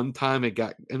remember the one time it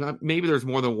got, and maybe there's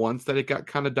more than once that it got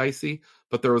kind of dicey,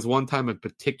 but there was one time in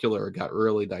particular it got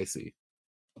really dicey.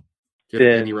 Do you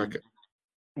have any record?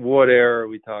 What era are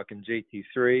we talking?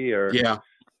 JT3 or? Yeah.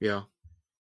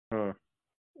 Huh.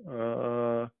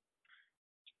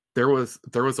 There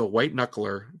was a white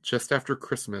knuckler just after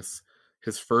Christmas,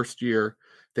 his first year.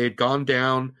 They had gone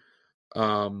down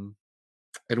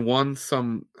and won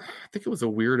some, I think it was a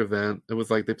weird event. It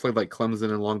was like they played like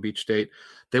Clemson and Long Beach State.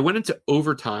 They went into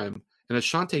overtime, and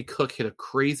Ashante Cook hit a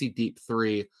crazy deep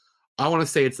 3. I want to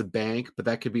say it's a bank, but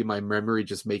that could be my memory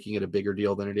just making it a bigger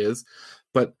deal than it is.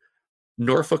 But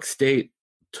Norfolk State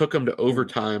took them to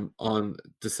overtime on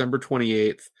December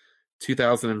 28th,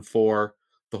 2004.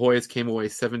 The Hoyas came away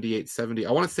 78-70.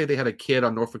 I want to say they had a kid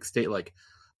on Norfolk State like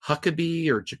Huckabee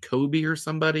or Jacoby or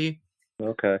somebody.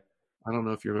 Okay. I don't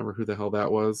know if you remember who the hell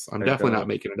that was. I'm definitely not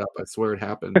making it up. I swear it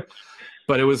happened.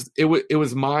 But it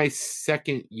was my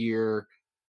second year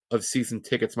of season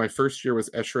tickets. My first year was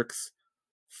Esherick's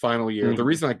final year. The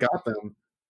reason I got them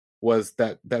was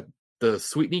that the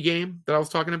Sweetney game that I was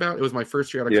talking about, it was my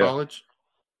first year out of college.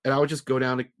 And I would just go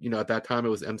down to, at that time it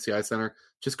was MCI Center,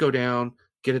 just go down,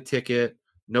 get a ticket,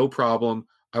 no problem.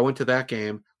 I went to that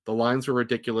game. The lines were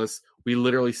ridiculous. We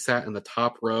literally sat in the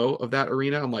top row of that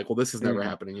arena. I'm like, well, this is never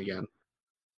happening again.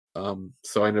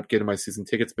 So I ended up getting my season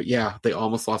tickets. But yeah, they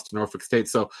almost lost to Norfolk State.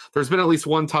 So there's been at least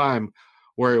one time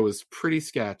where it was pretty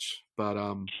sketch,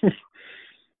 but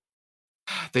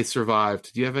they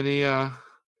survived. Do you have any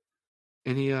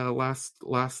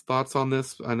last thoughts on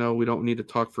this? I know we don't need to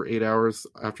talk for 8 hours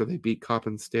after they beat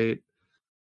Coppin State.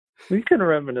 We can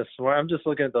reminisce more. I'm just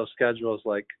looking at those schedules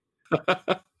like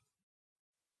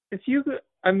if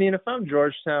I'm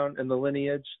Georgetown and the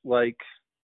lineage, like,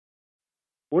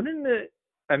 wouldn't it,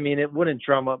 it wouldn't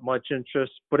drum up much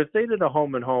interest, but if they did a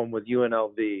home and home with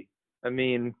UNLV, I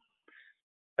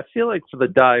feel like for the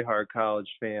diehard college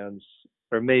fans,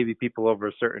 or maybe people over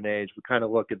a certain age, we kind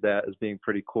of look at that as being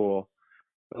pretty cool.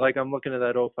 But like, I'm looking at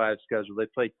that 05 schedule. They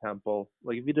play Temple.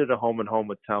 Like, if you did a home and home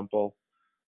with Temple,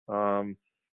 like,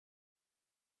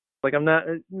 I'm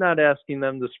not asking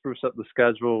them to spruce up the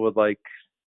schedule with like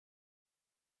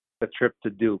a trip to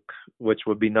Duke, which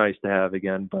would be nice to have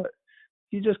again. But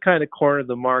you just kind of cornered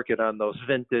the market on those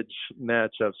vintage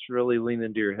matchups, really lean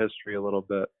into your history a little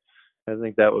bit. I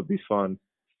think that would be fun.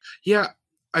 Yeah,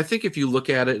 I think if you look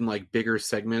at it in like bigger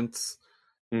segments,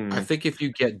 I think if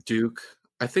you get Duke,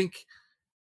 I think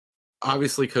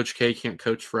obviously Coach K can't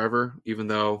coach forever, even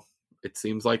though it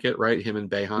seems like it, right? Him and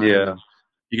Boeheim. Yeah.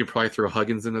 You could probably throw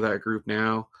Huggins into that group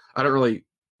now. I don't really,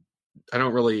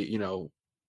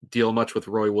 deal much with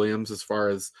Roy Williams as far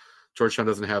as Georgetown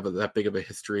doesn't have that big of a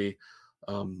history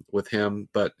with him,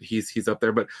 but he's up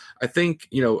there. But I think,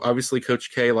 obviously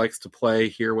Coach K likes to play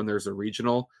here when there's a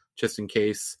regional, just in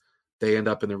case they end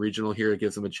up in the regional here. It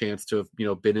gives them a chance to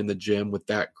have, been in the gym with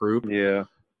that group. Yeah.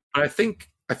 But I think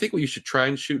what you should try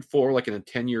and shoot for, like in a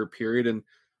 10-year period, and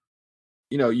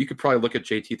you could probably look at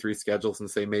JT3 schedules and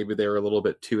say maybe they're a little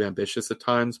bit too ambitious at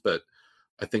times, but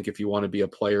I think if you want to be a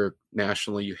player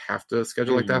nationally, you have to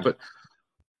schedule like that. But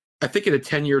I think in a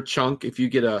 10-year chunk, if you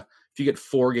get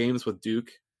 4 games with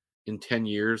Duke in 10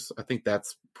 years, I think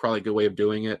that's probably a good way of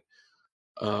doing it.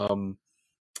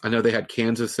 I know they had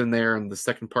Kansas in there, and the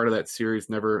second part of that series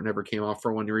never came off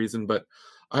for one reason. But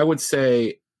I would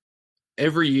say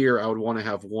every year I would want to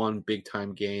have one big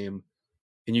time game,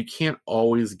 and you can't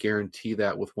always guarantee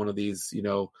that with one of these,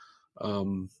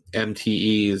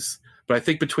 MTEs. But I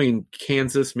think between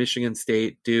Kansas, Michigan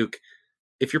State, Duke,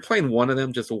 if you're playing one of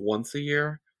them just once a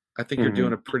year, I think you're Hmm.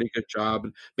 doing a pretty good job.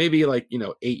 And maybe like,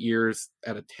 8 years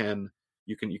out of 10,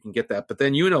 you can get that. But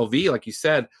then UNLV, like you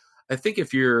said, I think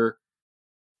if you're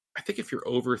I think if you're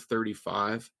over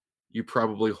 35, you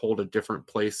probably hold a different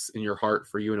place in your heart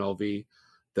for UNLV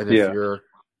than if Yeah.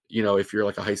 you're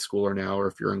like a high schooler now, or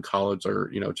if you're in college, or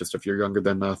just if you're younger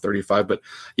than 35. But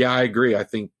yeah, I agree. I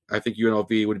think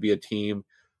UNLV would be a team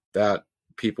that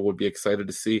people would be excited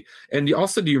to see. And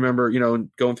also, do you remember,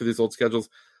 going through these old schedules,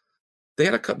 they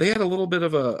had a little bit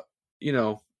of a,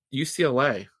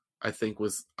 UCLA, I think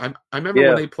was I remember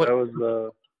when Yeah. they played. That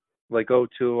was like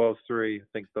 02, 03, I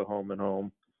think the home and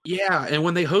home. Yeah, and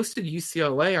when they hosted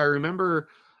UCLA, I remember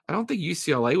I don't think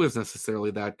UCLA was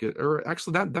necessarily that good, or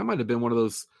actually that might have been one of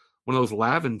those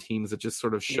Lavin teams that just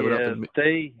sort of showed up Yeah, and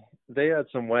they had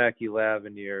some wacky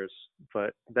Lavin years,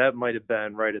 but that might have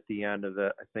been right at the end of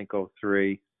it. I think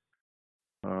 03.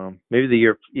 Maybe the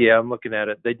year. Yeah, I'm looking at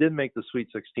it. They did make the Sweet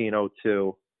 16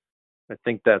 02. I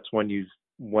think that's when you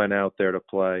went out there to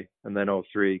play, and then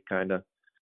 03 kind of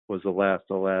was the last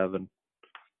 11.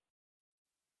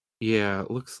 yeah, it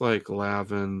looks like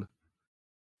Lavin.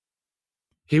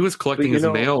 He was But collecting his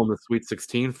mail in the Sweet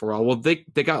 16 for all. Well, they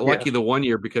got yeah, lucky the one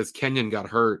year because Kenyon got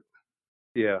hurt.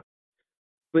 yeah.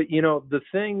 But the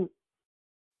thing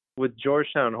with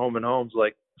Georgetown home and homes,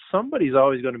 like somebody's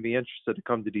always going to be interested to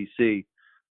come to DC.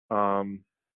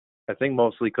 I think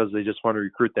mostly because they just want to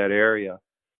recruit that area.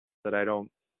 That I don't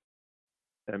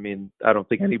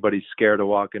think anybody's scared of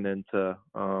walking into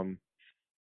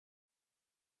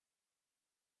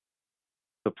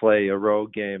to play a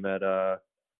road game at I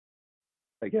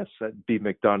guess that'd be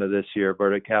McDonough this year,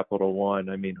 but at Capital One.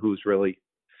 Who's really?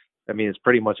 It's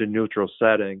pretty much a neutral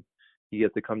setting. You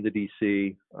get to come to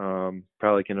DC.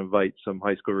 Probably can invite some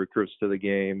high school recruits to the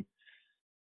game.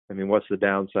 What's the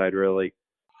downside, really?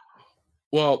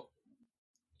 Well,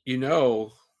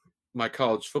 my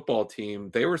college football team,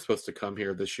 they were supposed to come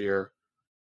here this year.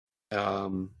 I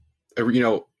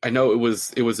know it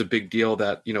was a big deal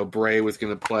that Bray was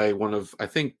going to play one of, I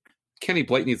think Kenny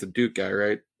Blakeney's a Duke guy,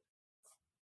 right?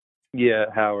 Yeah,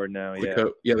 Howard now. Yeah.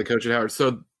 The coach at Howard.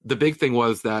 So the big thing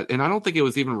was that, and I don't think it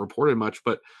was even reported much,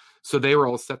 but so they were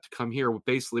all set to come here.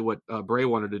 Basically, what Bray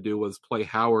wanted to do was play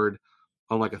Howard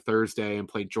on like a Thursday and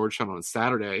play Georgetown on a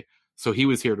Saturday. So he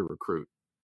was here to recruit.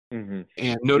 Hmm.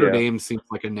 And Notre Yeah. Dame seems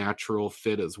like a natural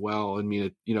fit as well.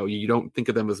 You don't think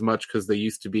of them as much because they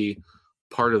used to be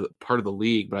part of the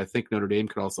league, but I think Notre Dame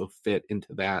could also fit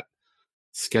into that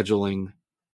scheduling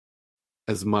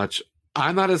as much.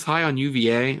 I'm not as high on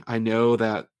UVA. I know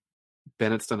that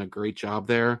Bennett's done a great job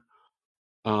there.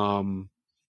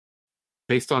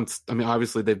 Based on,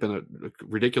 obviously they've been a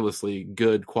ridiculously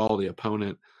good quality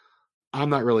opponent. I'm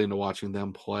not really into watching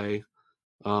them play.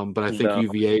 But I think No.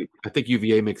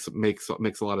 UVA makes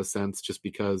a lot of sense just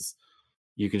because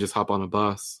you can just hop on a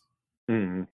bus.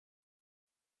 Hmm.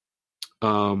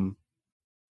 How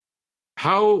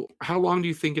long do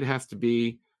you think it has to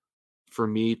be for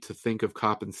me to think of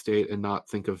Coppin State and not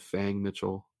think of Fang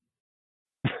Mitchell?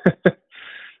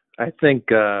 I think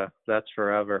that's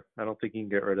forever. I don't think you can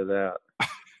get rid of that.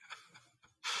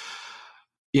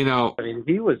 He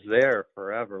was there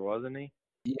forever, wasn't he?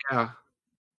 Yeah.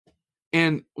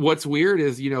 And what's weird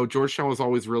is, Georgetown was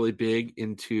always really big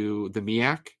into the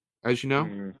MEAC, as you know.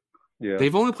 Mm, yeah.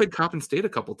 They've only played Coppin State a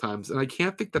couple times, and I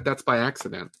can't think that that's by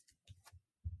accident.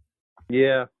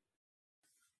 Yeah.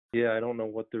 Yeah, I don't know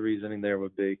what the reasoning there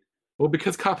would be. Well,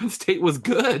 because Coppin State was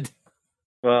good.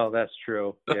 Well, that's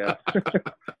true. Yeah.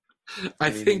 I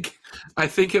think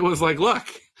it was like, look,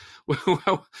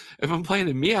 if I'm playing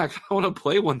a MEAC, I want to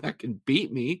play one that can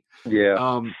beat me.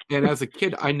 Yeah. And as a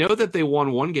kid, I know that they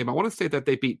won one game. I want to say that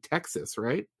they beat Texas,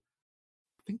 right?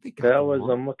 I think they got That was,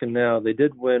 I'm looking now, they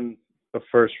did win a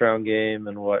first round game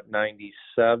in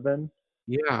 97?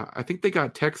 Yeah, I think they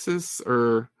got Texas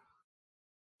or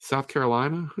South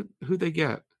Carolina. Who'd they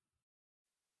get?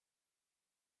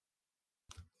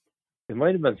 It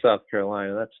might have been South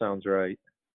Carolina. That sounds right.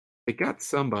 They got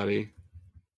somebody.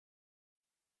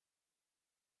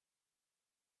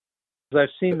 I've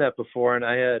seen that before, and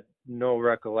I had no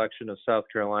recollection of South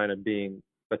Carolina being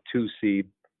a 2 seed.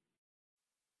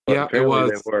 But yeah, it was.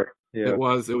 They were. Yeah. It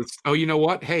was. Oh, you know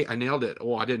what? Hey, I nailed it.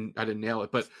 Oh, I didn't nail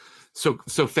it. But so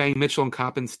Fang Mitchell and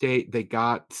Coppin State, they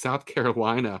got South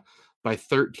Carolina by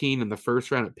 13 in the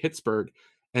first round at Pittsburgh,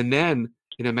 and then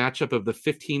in a matchup of the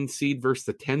 15 seed versus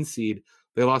the 10 seed,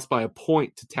 they lost by a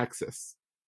point to Texas.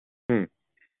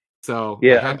 So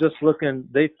yeah, I'm just looking.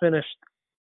 They finished.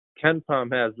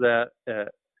 KenPom has that.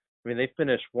 They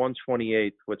finished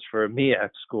 128th, which for a MEAC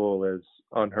school is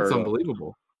unheard of. It's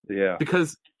unbelievable. Yeah,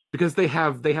 because they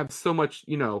have so much,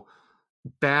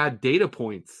 bad data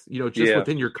points, just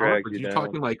within your just drags conference. you You're down.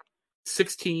 talking like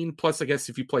 16 plus, I guess,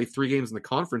 if you play 3 games in the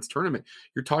conference tournament,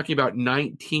 you're talking about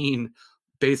 19,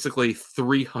 basically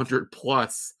 300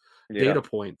 plus Yeah. data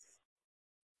points.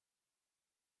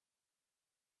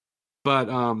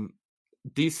 But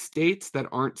these states that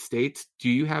aren't states, do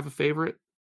you have a favorite?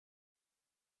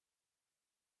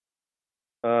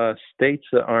 States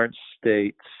that aren't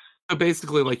states. So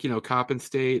basically, like, Coppin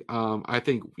State. I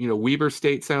think, Weber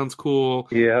State sounds cool.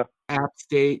 Yeah. App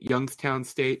State, Youngstown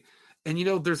State. And,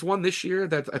 there's one this year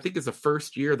that I think is the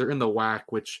first year they're in the WAC,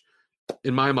 which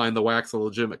in my mind, the WAC's a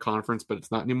legitimate conference, but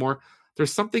it's not anymore.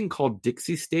 There's something called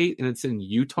Dixie State, and it's in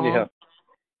Utah. Yeah.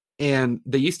 And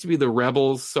they used to be the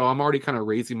Rebels, so I'm already kind of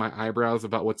raising my eyebrows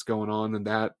about what's going on in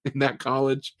that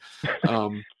college.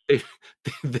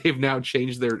 They've now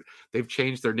changed their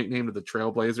nickname to the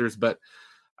Trailblazers, but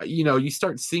you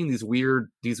start seeing these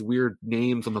weird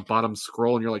names on the bottom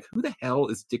scroll, and you're like, who the hell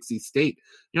is Dixie State?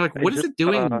 And you're like, what is it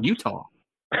doing in Utah?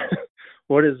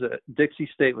 What is it? Dixie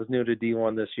State was new to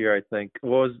D1 this year, I think.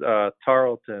 What was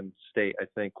Tarleton State, I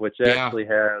think, which actually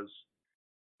has,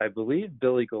 I believe,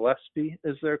 Billy Gillespie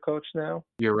is their coach now.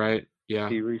 You're right. Yeah.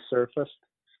 He resurfaced.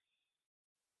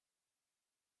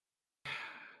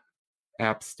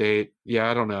 App State. Yeah,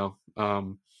 I don't know.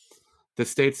 The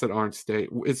states that aren't state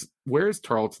where is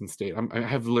Tarleton State? I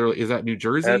have literally, is that New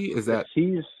Jersey? If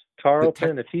he's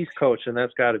Tarleton? If he's coaching,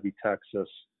 that's got to be Texas.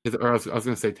 I was going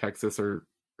to say Texas or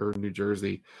New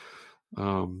Jersey.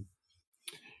 You're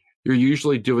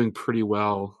usually doing pretty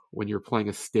well when you're playing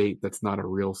a state that's not a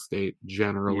real state,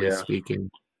 generally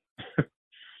speaking.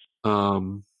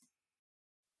 But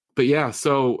yeah,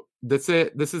 so that's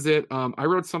it. This is it. I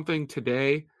wrote something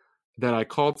today that I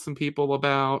called some people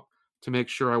about to make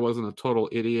sure I wasn't a total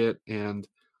idiot, and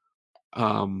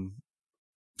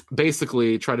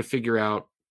basically try to figure out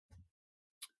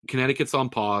Connecticut's on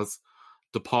pause.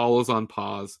 DePaul is on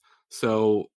pause.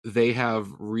 So they have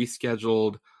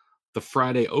rescheduled the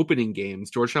Friday opening games.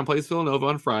 Georgetown plays Villanova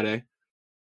on Friday.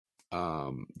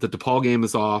 The DePaul game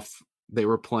is off. They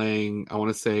were playing, I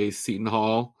want to say, Seton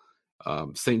Hall.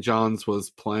 St. John's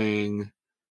was playing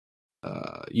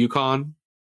UConn.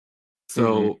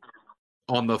 So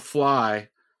on the fly,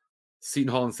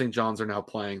 Seton Hall and St. John's are now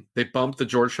playing. They bumped the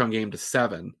Georgetown game to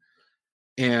 7.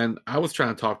 And I was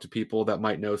trying to talk to people that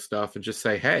might know stuff and just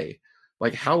say, hey,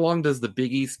 like, how long does the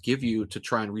Big East give you to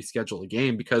try and reschedule a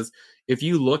game? Because if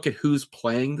you look at who's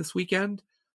playing this weekend,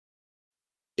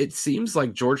 it seems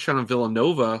like Georgetown and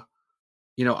Villanova,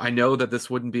 I know that this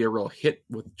wouldn't be a real hit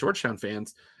with Georgetown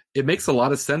fans. It makes a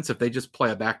lot of sense if they just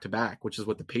play a back-to-back, which is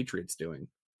what the Patriots doing.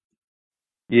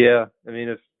 Yeah. I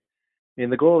mean,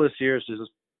 the goal this year is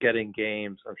just getting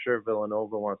games. I'm sure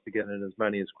Villanova wants to get in as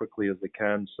many as quickly as they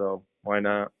can, so why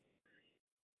not?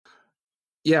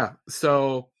 Yeah,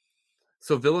 so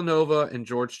Villanova and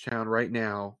Georgetown right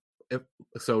now,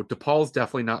 so DePaul's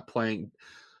definitely not playing.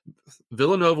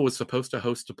 Villanova was supposed to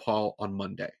host DePaul on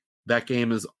Monday. That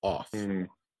game is off.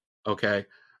 Okay.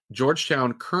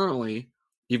 Georgetown currently,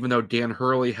 even though Dan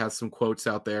Hurley has some quotes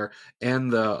out there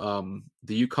and the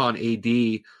UConn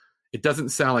AD, it doesn't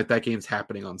sound like that game's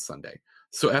happening on Sunday.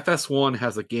 So FS1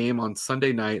 has a game on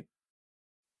Sunday night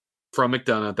from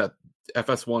McDonough that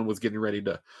FS1 was getting ready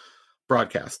to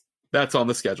broadcast. That's on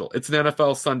the schedule. It's an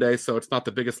NFL Sunday, so it's not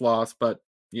the biggest loss, but,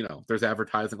 there's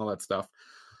advertising, all that stuff.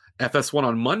 FS1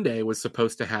 on Monday was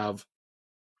supposed to have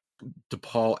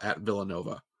DePaul at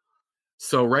Villanova.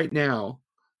 So right now,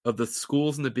 of the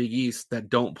schools in the Big East that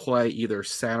don't play either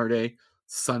Saturday,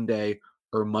 Sunday,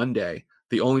 or Monday,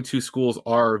 the only 2 schools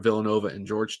are Villanova and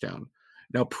Georgetown.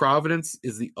 Now, Providence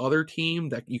is the other team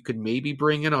that you could maybe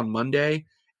bring in on Monday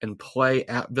and play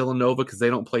at Villanova because they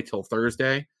don't play till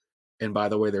Thursday. And by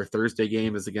the way, their Thursday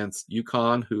game is against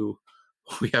UConn, who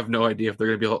we have no idea if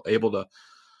they're going to be able to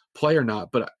play or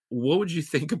not. But what would you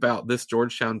think about this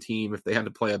Georgetown team if they had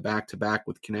to play a back-to-back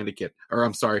with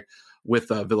with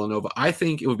Villanova? I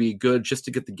think it would be good just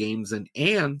to get the games in.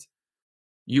 And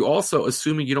you also,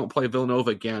 assuming you don't play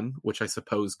Villanova again, which I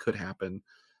suppose could happen,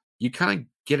 you kind of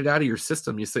get it out of your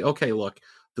system. You say, okay, look,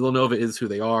 Villanova is who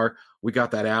they are. We got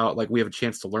that out. Like, we have a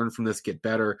chance to learn from this, get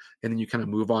better, and then you kind of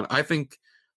move on. I think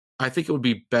it would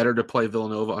be better to play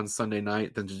Villanova on Sunday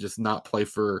night than to just not play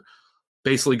for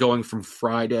basically going from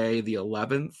Friday the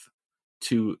 11th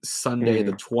to Sunday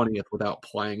the 20th without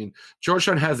playing. And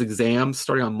Georgetown has exams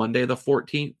starting on Monday the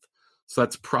 14th. So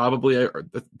that's probably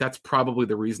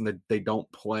the reason that they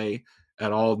don't play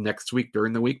at all next week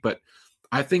during the week. But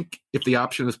I think if the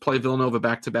option is play Villanova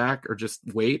back-to-back or just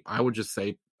wait, I would just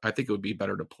say I think it would be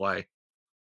better to play.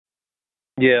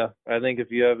 Yeah, I think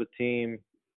if you have a team,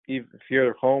 if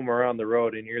you're home or on the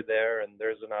road and you're there and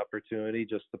there's an opportunity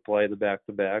just to play the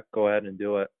back-to-back, go ahead and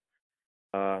do it.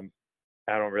 I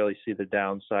don't really see the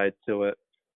downside to it.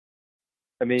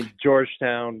 I mean,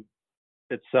 Georgetown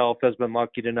itself has been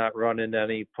lucky to not run into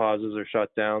any pauses or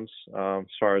shutdowns, as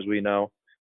far as we know.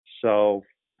 So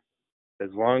as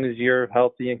long as you're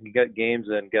healthy and can get games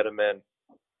in, get them in.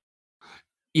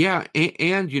 Yeah,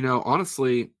 and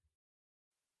honestly,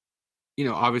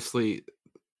 obviously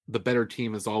the better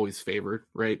team is always favored,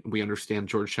 right? We understand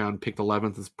Georgetown picked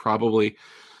 11th is probably, I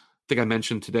think I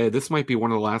mentioned today, this might be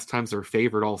one of the last times they're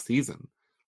favored all season.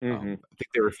 Mm-hmm. I think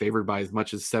they were favored by as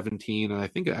much as 17, and I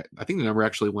think the number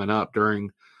actually went up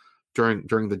during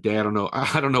the day. I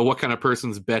don't know what kind of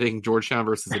person's betting Georgetown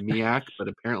versus EMEAC, but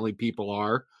apparently people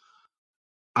are.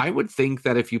 I would think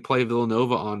that if you play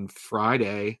Villanova on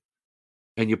Friday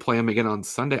and you play them again on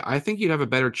Sunday, I think you'd have a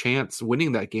better chance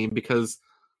winning that game because,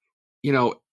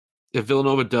 if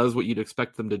Villanova does what you'd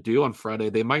expect them to do on Friday,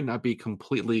 they might not be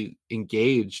completely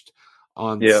engaged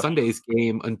on Sunday's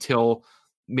game until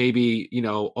maybe,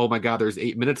 oh my God, there's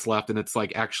 8 minutes left and it's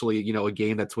like actually, a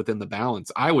game that's within the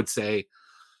balance. I would say,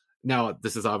 now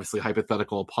this is obviously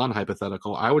hypothetical upon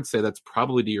hypothetical, I would say that's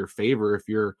probably to your favor if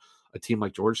you're a team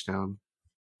like Georgetown.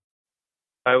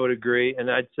 I would agree.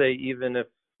 And I'd say even if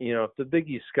the Big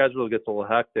East schedule gets a little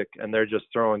hectic and they're just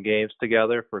throwing games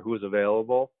together for who's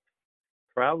available,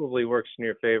 probably works in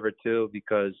your favor too,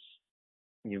 because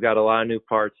you've got a lot of new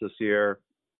parts this year.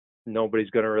 Nobody's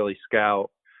going to really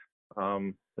scout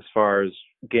as far as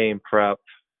game prep,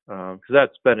 because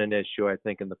that's been an issue, I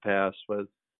think, in the past with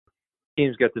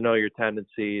teams get to know your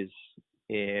tendencies,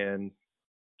 and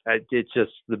it's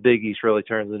just the Big East really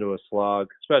turns into a slog,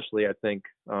 especially, I think,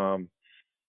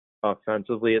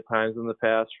 offensively at times in the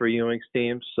past for Ewing's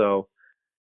teams. So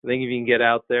I think if you can get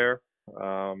out there,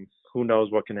 who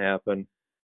knows what can happen.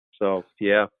 So,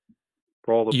 yeah,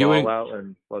 roll the ball out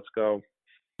and let's go.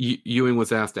 Ewing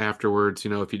was asked afterwards,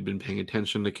 if he'd been paying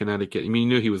attention to Connecticut. I mean, you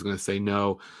knew he was going to say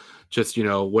no. Just,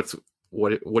 what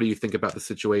do you think about the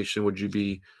situation? Would you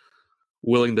be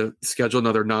willing to schedule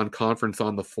another non-conference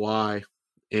on the fly?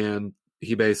 And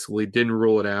he basically didn't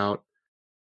rule it out.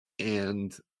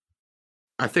 And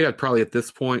I think I'd probably at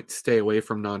this point stay away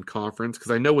from non-conference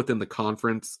because I know within the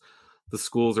conference, the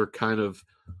schools are kind of,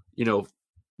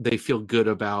 they feel good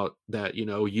about that,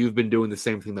 you've been doing the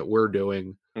same thing that we're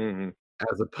doing,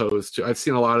 as opposed to, I've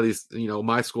seen a lot of these,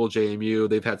 my school, JMU,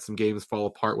 they've had some games fall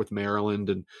apart with Maryland,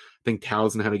 and I think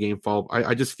Towson had a game fall.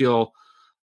 I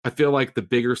feel like the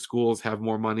bigger schools have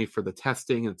more money for the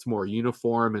testing, and it's more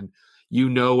uniform, and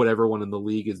what everyone in the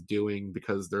league is doing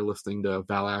because they're listening to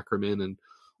Val Ackerman and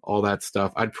all that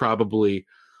stuff. I'd probably,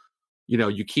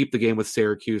 you keep the game with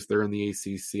Syracuse, they're in the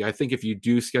ACC. I think if you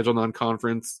do schedule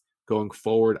non-conference going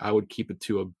forward, I would keep it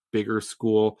to a bigger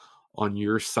school on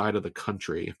your side of the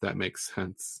country, if that makes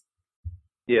sense.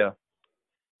 Yeah.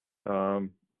 And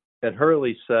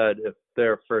Hurley said if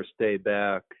their first day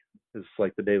back is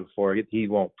like the day before, he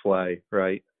won't play,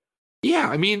 right? Yeah,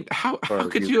 I mean, how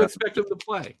could you expect him to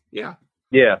play? Yeah.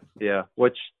 Yeah,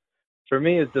 which for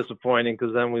me is disappointing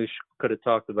because then we could have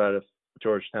talked about if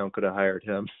Georgetown could have hired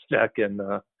him back in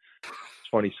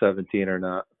 2017 or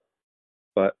not.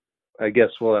 But I guess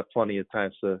we'll have plenty of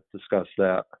times to discuss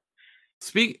that.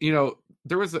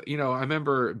 There was I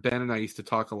remember Ben and I used to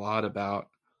talk a lot about,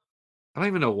 I don't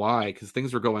even know why, because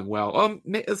things were going well.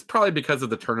 It's probably because of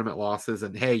the tournament losses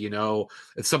and, hey,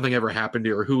 if something ever happened to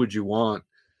you, or who would you want?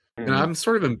 Mm-hmm. And I'm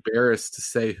sort of embarrassed to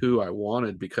say who I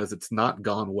wanted because it's not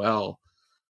gone well.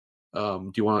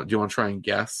 Do you want to try and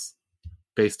guess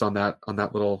based on that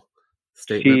little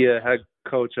statement? He head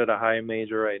coach at a high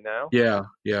major right now. Yeah.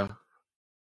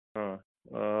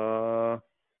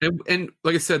 And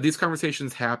like I said, these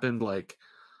conversations happened like,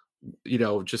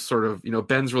 just sort of,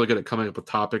 Ben's really good at coming up with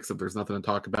topics if there's nothing to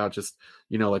talk about, just,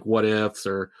 like what ifs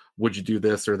or would you do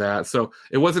this or that. So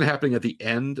it wasn't happening at the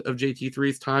end of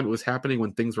JT3's time. It was happening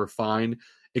when things were fine,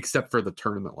 except for the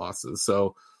tournament losses.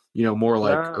 So, more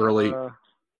like early.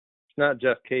 It's not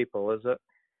Jeff Capel, is it?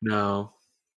 No.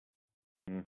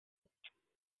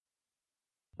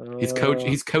 He's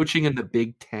coaching in the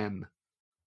Big Ten.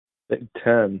 Big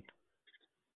Ten.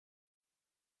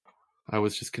 I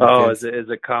was just convinced. Oh, is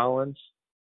it Collins?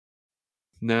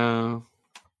 No.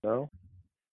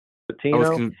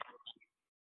 Patino?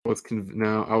 I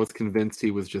was convinced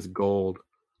he was just gold.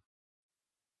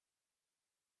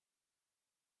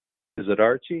 Is it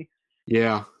Archie?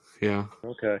 Yeah.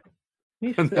 Okay.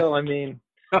 He's still, I mean,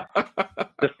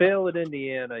 to fail at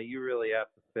Indiana, you really have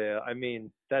to fail. I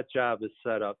mean, that job is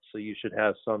set up so you should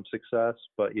have some success,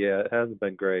 but yeah, it hasn't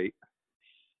been great.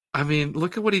 I mean,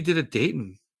 look at what he did at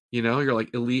Dayton. You're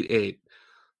like Elite Eight.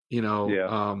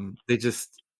 Yeah. They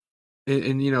just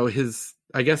and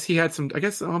I guess he had some. I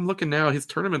guess I'm looking now. His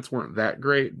tournaments weren't that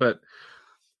great, but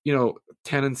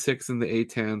 10-6 in the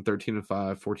A10, 13-5,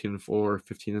 14-4,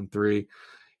 15-3.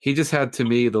 He just had, to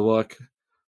me, the look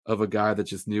of a guy that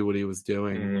just knew what he was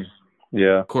doing. Mm,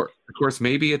 yeah. Of course,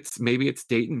 maybe it's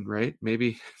Dayton, right?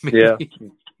 Maybe. Yeah.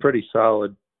 Pretty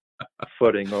solid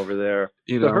footing over there.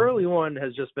 The Hurley one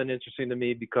has just been interesting to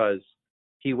me because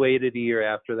he waited a year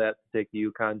after that to take the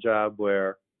UConn job,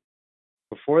 where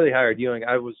before they hired Ewing,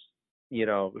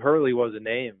 Hurley was a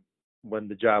name when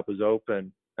the job was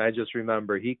open. I just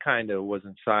remember he kind of was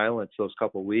in silence those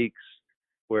couple of weeks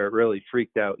where it really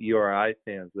freaked out URI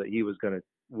fans that he was going to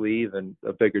leave and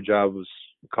a bigger job was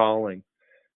calling.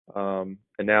 And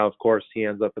now, of course, he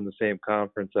ends up in the same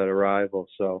conference at a rival.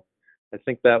 So I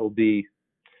think there's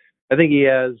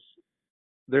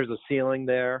a ceiling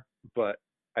there, but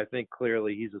I think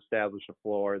clearly he's established a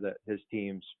floor that his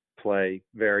teams play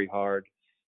very hard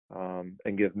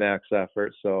and give max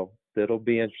effort. So it'll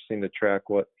be interesting to track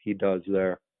what he does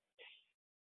there.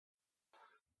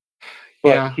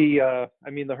 But yeah.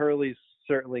 the Hurleys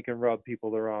certainly can rub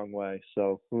people the wrong way.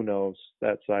 So who knows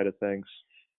that side of things.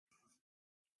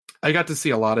 I got to see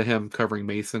a lot of him covering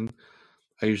Mason.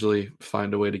 I usually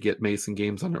find a way to get Mason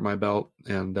games under my belt,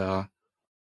 and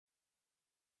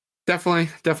definitely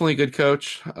a good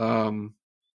coach.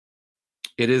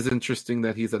 It is interesting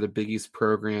that he's at a Big East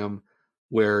program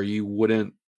where you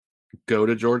wouldn't go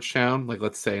to Georgetown. Like,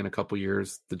 let's say in a couple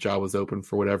years, the job was open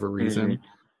for whatever reason. Mm-hmm.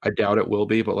 I doubt it will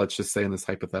be, but let's just say in this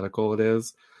hypothetical it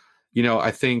is. I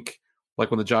think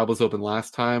like when the job was open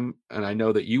last time, and I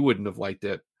know that you wouldn't have liked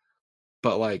it,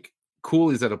 but like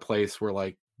Cooley's at a place where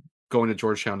like going to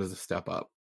Georgetown is a step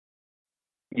up.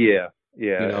 Yeah.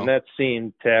 And that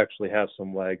seemed to actually have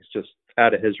some legs just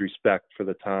out of his respect for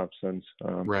the Thompsons.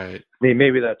 Right.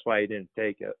 Maybe that's why he didn't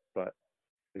take it, but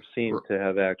there seemed to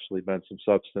have actually been some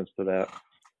substance to that.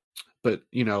 But,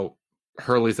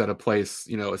 Hurley's at a place,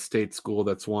 a state school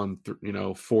that's won,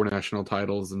 4 national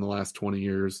titles in the last 20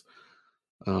 years.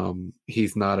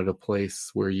 He's not at a place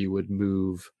where you would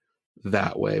move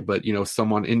that way. But,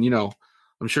 someone, and,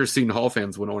 I'm sure Seton Hall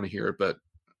fans wouldn't want to hear it, but,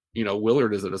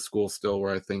 Willard is at a school still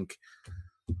where I think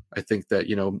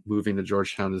that, moving to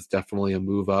Georgetown is definitely a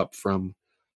move up from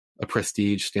a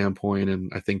prestige standpoint.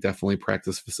 And I think definitely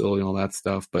practice facility and all that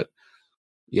stuff. But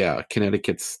yeah,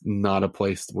 Connecticut's not a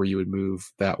place where you would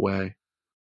move that way.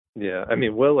 Yeah,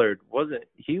 Willard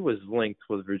he was linked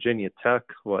with Virginia Tech,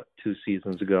 2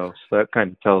 seasons ago. So that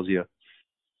kind of tells you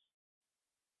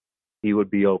he would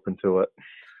be open to it.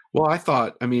 Well, I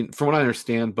thought, from what I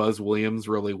understand, Buzz Williams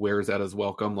really wears out his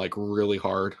welcome, like really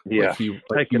hard. Yeah,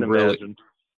 I can imagine.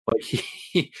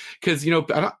 Because,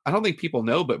 I don't think people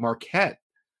know, but Marquette,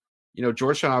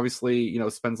 Georgetown obviously,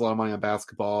 spends a lot of money on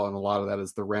basketball, and a lot of that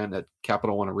is the rent at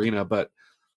Capital One Arena. But,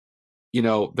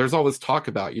 there's always talk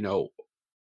about,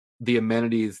 the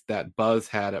amenities that Buzz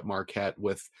had at Marquette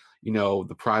with,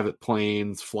 the private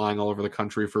planes flying all over the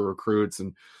country for recruits.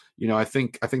 And, I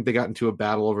think they got into a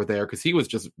battle over there because he was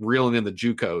just reeling in the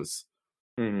JUCOs,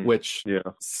 which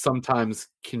sometimes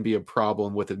can be a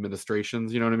problem with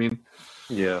administrations. You know what I mean?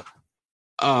 Yeah.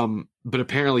 But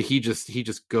apparently he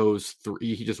just goes through,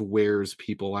 he just wears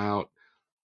people out.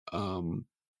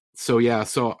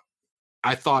 So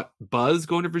I thought Buzz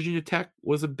going to Virginia Tech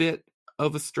was a bit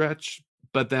of a stretch,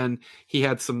 but then he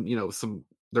had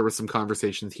there were some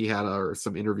conversations he had or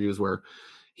some interviews where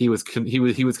he was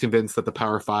convinced that the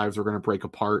Power Fives were going to break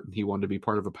apart, and he wanted to be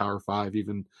part of a Power Five,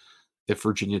 even if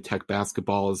Virginia Tech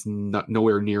basketball is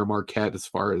nowhere near Marquette as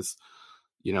far as,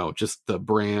 just the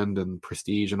brand and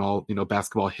prestige and all,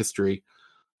 basketball history.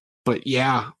 But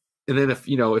yeah. And then if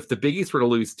the Big East were to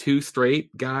lose 2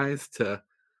 straight guys to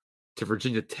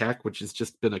Virginia Tech, which has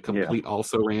just been a complete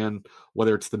also ran,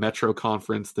 whether it's the Metro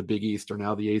Conference, the Big East, or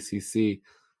now the ACC,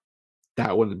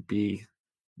 that wouldn't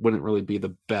really be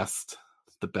the best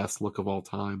look of all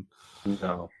time.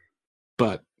 No.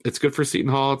 But it's good for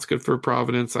Seton Hall. It's good for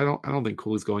Providence. I don't think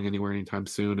Cooley's going anywhere anytime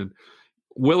soon. And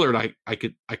Willard, I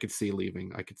could see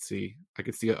leaving. I could see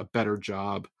a better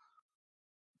job,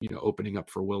 opening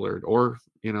up for Willard. Or,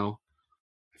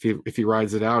 if he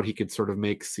rides it out, he could sort of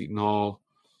make Seton Hall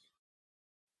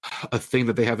a thing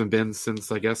that they haven't been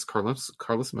since, I guess,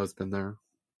 Carlesimo's been there.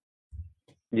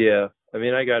 Yeah.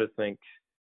 I got to think.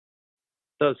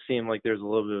 It does seem like there's a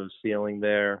little bit of a ceiling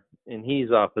there. And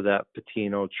he's off of that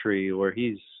Pitino tree where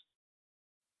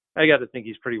I got to think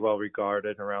he's pretty well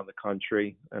regarded around the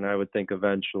country. And I would think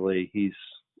eventually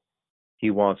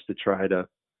he wants to try to,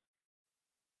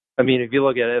 I mean, if you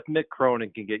look at it, if Mick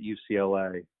Cronin can get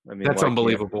UCLA, I mean, That's why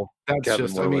unbelievable. can't That's Kevin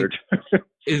just, Willard?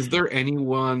 is there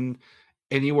anyone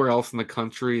anywhere else in the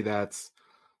country that's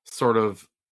sort of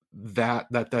that's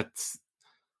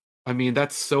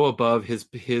that's so above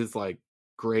his like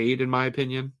grade, in my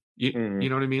opinion. You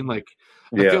know what I mean? Like,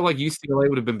 I feel like UCLA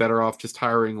would have been better off just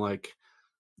hiring like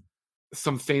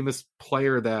some famous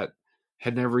player that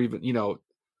had never even,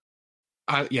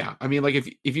 like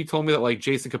if you told me that like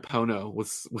Jason Capono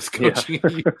was coaching,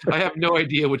 I have no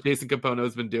idea what Jason Capono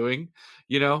has been doing,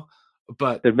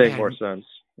 but it'd make more sense.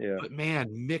 Yeah. But man,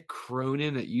 Mick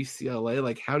Cronin at UCLA,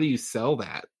 like, how do you sell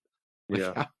that?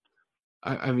 Like,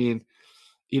 I mean,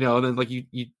 and then like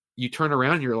you turn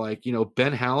around and you're like,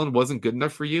 Ben Howland wasn't good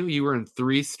enough for you. You were in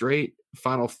 3 straight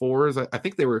Final Fours. I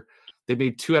think they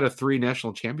made 2 out of 3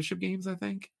 national championship games, I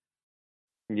think.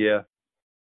 Yeah.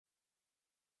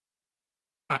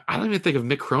 I don't even think of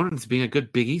Mick Cronin as being a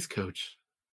good Big East coach.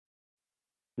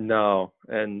 No.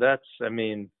 And that's,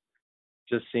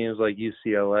 just seems like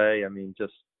UCLA,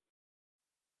 just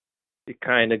it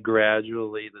kind of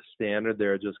gradually, the standard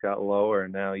there just got lower.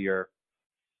 And now you're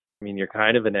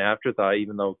kind of an afterthought,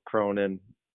 even though Cronin,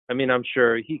 I'm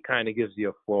sure he kind of gives you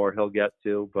a floor he'll get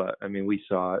to, but we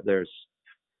saw it. There's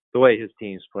the way his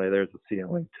teams play, there's a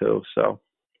ceiling too. So,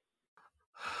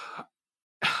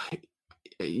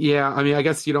 yeah, I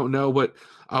guess you don't know what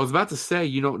I was about to say.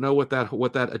 You don't know what that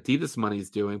Adidas money is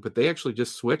doing, but they actually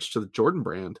just switched to the Jordan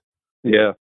brand.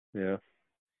 Yeah.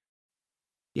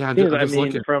 Yeah,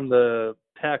 looking from the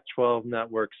Pac-12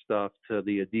 network stuff to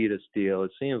the Adidas deal,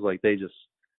 it seems like they just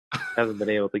haven't been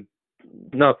able to.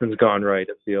 Nothing's gone right,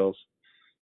 it feels.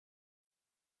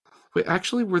 Wait,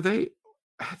 actually, were they?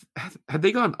 Had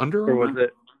they gone Under Armour? Or was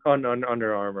it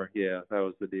Under Armour? Yeah, that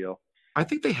was the deal. I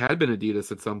think they had been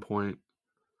Adidas at some point.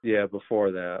 Yeah,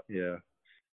 before that. Yeah.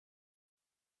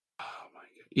 Oh my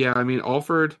God. Yeah,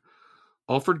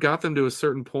 Alford got them to a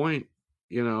certain point,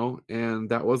 and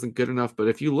that wasn't good enough. But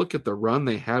if you look at the run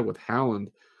they had with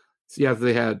Howland, they're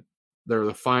the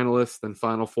finalists, then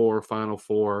Final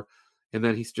Four, and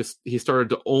then he started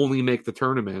to only make the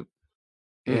tournament,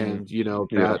 and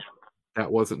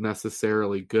that wasn't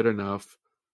necessarily good enough.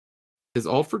 Is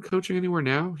Alford coaching anywhere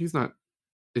now? He's not.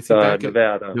 Is he back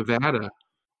Nevada? At Nevada.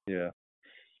 Yeah.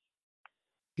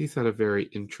 He's had a very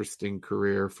interesting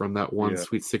career from that one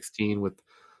Sweet 16 with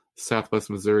Southwest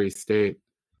Missouri State.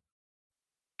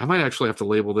 I might actually have to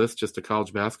label this just a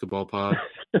college basketball pod.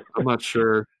 I'm not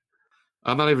sure.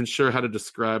 I'm not even sure how to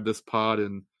describe this pod.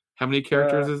 And how many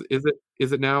characters is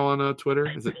it now on Twitter?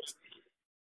 Is it?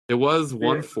 It was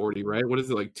 140, right? What is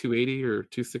it, like 280 or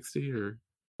 260 or?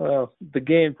 Well, the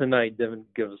game tonight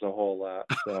didn't give us a whole lot,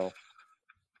 so.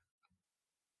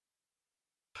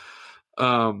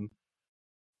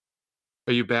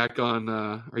 Are you back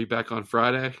on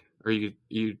Friday? Or are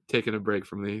you taking a break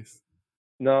from these?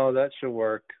 No, that should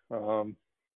work.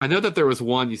 I know that there was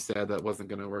one you said that wasn't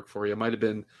going to work for you. It might have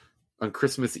been on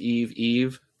Christmas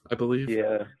Eve, I believe.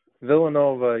 Yeah,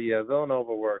 Villanova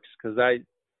works because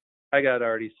I got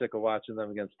already sick of watching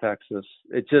them against Texas.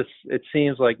 It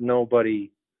seems like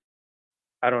nobody.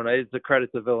 I don't know. It's a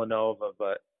credit to Villanova,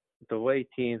 but the way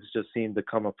teams just seem to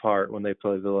come apart when they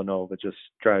play Villanova just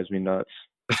drives me nuts.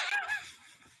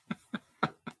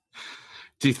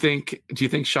 Do you think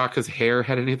Shaka's hair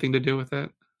had anything to do with it?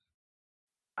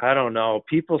 I don't know.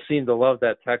 People seem to love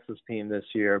that Texas team this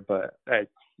year, but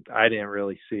I didn't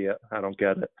really see it. I don't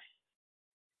get it.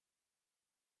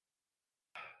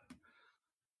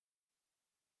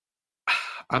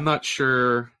 I'm not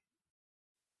sure.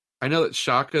 I know that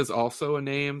Shaka is also a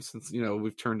name since,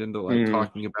 we've turned into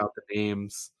talking about the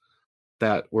names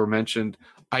that were mentioned.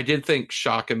 I did think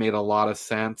Shaka made a lot of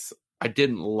sense. I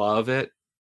didn't love it.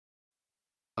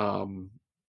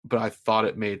 But I thought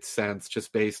it made sense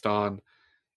just based on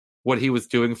what he was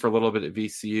doing for a little bit at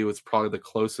VCU. It's probably the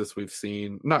closest we've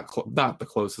seen. Not the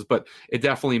closest, but it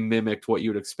definitely mimicked what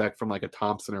you would expect from like a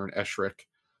Thompson or an Esherick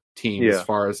team as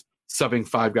far as subbing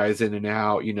 5 guys in and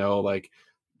out, like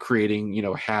creating,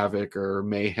 havoc or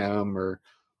mayhem, or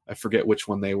I forget which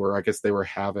one they were. I guess they were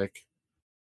havoc.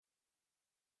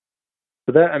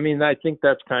 But I think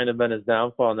that's kind of been his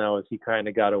downfall now, is he kind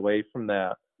of got away from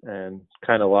that and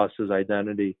kind of lost his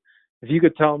identity. If you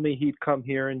could tell me he'd come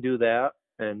here and do that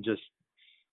and just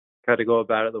kind of go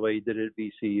about it the way he did it at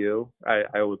VCU,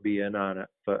 I would be in on it.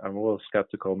 But I'm a little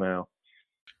skeptical now.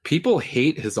 People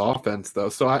hate his offense, though.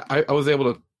 So I was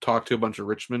able to talk to a bunch of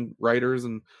Richmond writers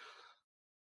and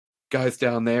guys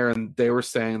down there, and they were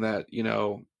saying that,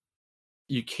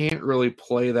 you can't really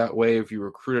play that way if you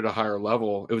recruit at a higher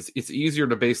level. It's easier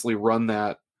to basically run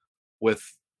that with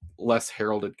less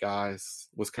heralded guys,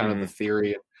 was kind of the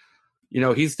theory.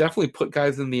 he's definitely put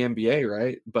guys in the NBA,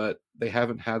 right? But they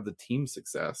haven't had the team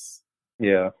success.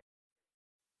 Yeah.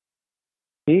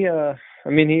 He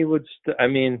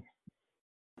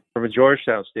from a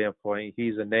Georgetown standpoint,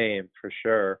 he's a name for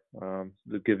sure.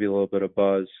 To give you a little bit of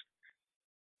buzz.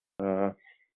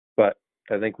 But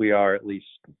I think we are at least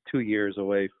 2 years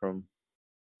away from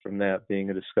that being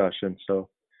a discussion. So,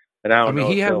 and I don't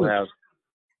know if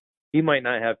he might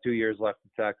not have 2 years left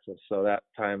in Texas, so that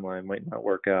timeline might not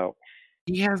work out.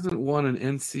 He hasn't won an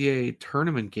NCAA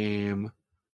tournament game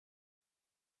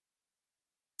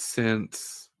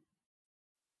since.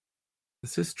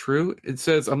 Is this true? It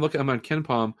says, I'm on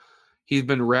KenPom. He's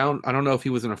been round. I don't know if he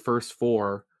was in a first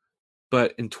four,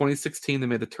 but in 2016 they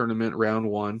made the tournament round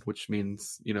one, which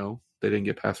means they didn't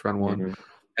get past round one. Mm-hmm.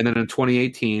 And then in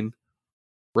 2018,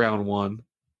 round one.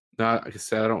 Now, like I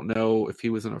said, I don't know if he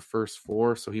was in a first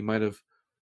four, so he might have.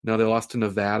 No, they lost to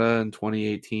Nevada in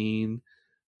 2018,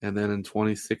 and then in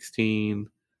 2016,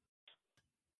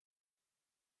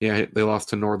 they lost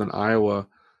to Northern Iowa.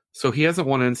 So he hasn't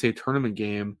won an NCAA tournament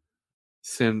game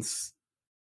since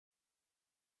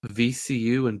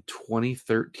VCU in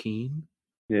 2013.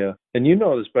 Yeah, and you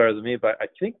know this better than me, but I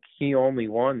think he only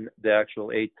won the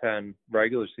actual A-10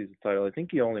 regular season title. I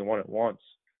think he only won it once.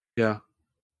 Yeah.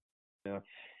 Yeah.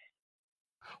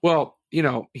 Well, he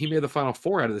made the Final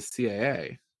Four out of the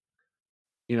CAA.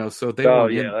 So they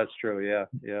weren't in, that's true. Yeah.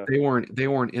 They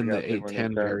weren't in the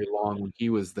A-10 very long when he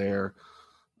was there.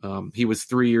 He was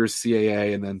 3 years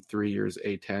CAA and then 3 years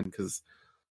A-10 because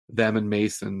them and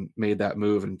Mason made that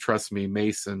move. And trust me,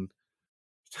 Mason,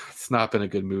 it's not been a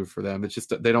good move for them. It's just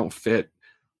that they don't fit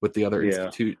with the other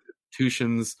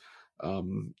institutions.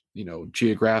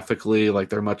 Geographically, like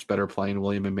they're much better playing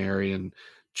William and Mary and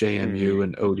JMU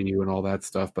and ODU and all that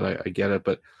stuff. But I get it.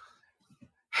 But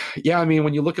yeah, I mean,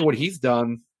 when you look at what he's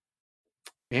done,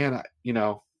 man,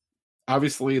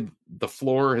 obviously the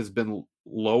floor has been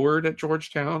lowered at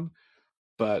Georgetown,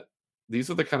 but these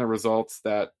are the kind of results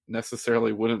that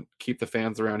necessarily wouldn't keep the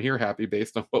fans around here happy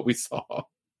based on what we saw.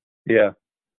 Yeah.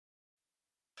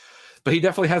 But he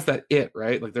definitely has that it,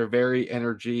 right? Like they're very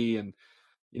energy and,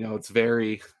 it's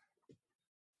very.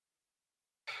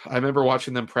 I remember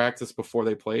watching them practice before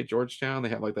they played Georgetown. They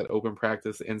have like that open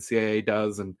practice the NCAA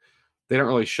does, and they don't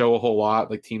really show a whole lot.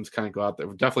 Like teams kind of go out there.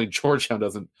 Definitely Georgetown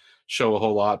doesn't show a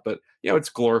whole lot, but it's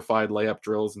glorified layup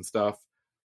drills and stuff.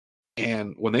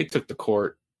 And when they took the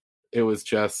court, it was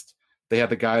just they had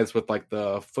the guys with like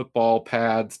the football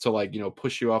pads to like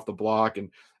push you off the block,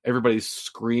 and everybody's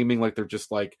screaming like they're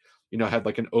just like had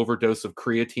like an overdose of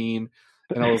creatine.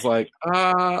 And I was like,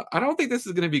 I don't think this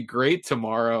is going to be great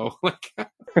tomorrow. Like,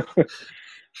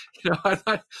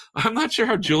 I'm not sure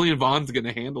how Julian Vaughn's going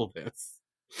to handle this.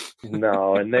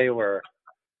 No, and they were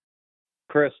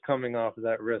Chris coming off of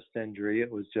that wrist injury.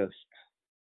 It was just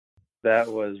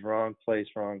that was wrong place,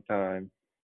 wrong time.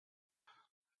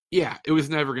 Yeah, it was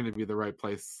never going to be the right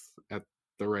place at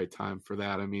the right time for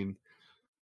that. I mean,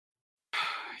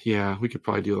 yeah, we could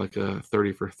probably do like a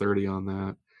 30 for 30 on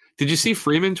that. Did you see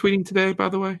Freeman tweeting today, by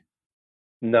the way?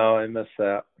 No, I missed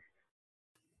that.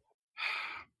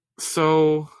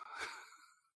 So,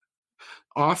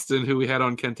 Austin, who we had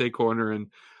on Kente Corner, and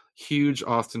huge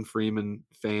Austin Freeman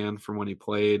fan from when he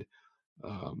played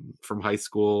from high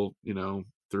school,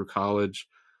 through college.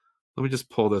 Let me just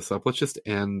pull this up. Let's just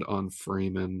end on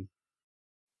Freeman.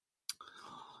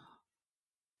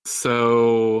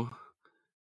 So,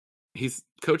 he's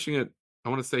coaching at, I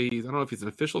want to say I don't know if he's an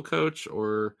official coach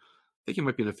or I think he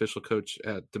might be an official coach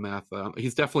at DeMatha.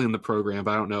 He's definitely in the program,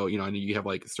 but I don't know. I know you have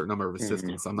like a certain number of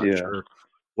assistants. I'm not sure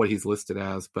what he's listed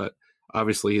as, but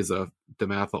obviously he's a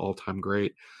DeMatha all-time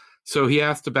great. So he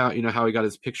asked about, how he got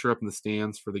his picture up in the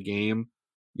stands for the game,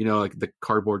 like the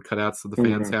cardboard cutouts that the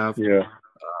fans have. Yeah.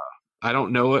 I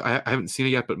don't know. I haven't seen it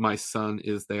yet, but my son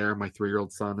is there. My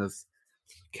 3-year-old son is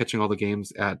catching all the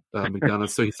games at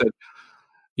McDonough. So he said,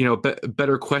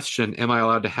 better question, am I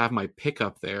allowed to have my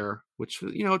pickup there? Which,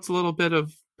 it's a little bit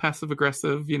of passive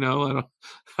aggressive, I don't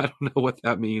know what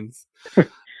that means.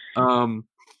 And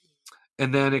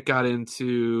then it got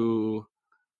into,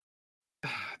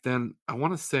 then I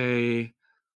want to say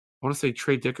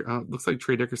Trey Dickerson, looks like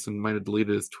Trey Dickerson might have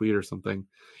deleted his tweet or something.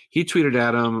 He tweeted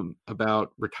at him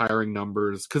about retiring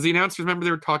numbers because the announcers, remember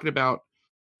they were talking about,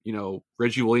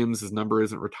 Reggie Williams' number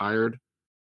isn't retired.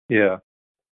 Yeah.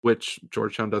 Which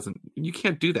Georgetown doesn't. You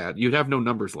can't do that. You'd have no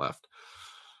numbers left.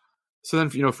 So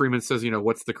then, Freeman says,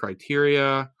 what's the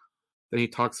criteria? Then he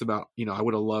talks about, I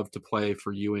would have loved to play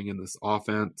for Ewing in this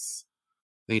offense.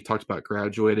 Then he talked about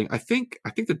graduating. I think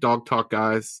the Dog Talk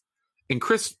guys, and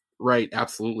Chris Wright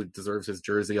absolutely deserves his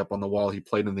jersey up on the wall. He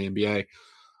played in the NBA.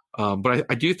 But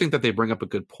I do think that they bring up a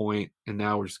good point, and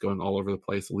now we're just going all over the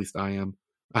place. At least I am.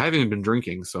 I haven't even been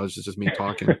drinking, so it's just me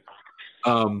talking.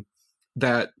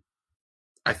 That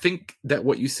I think that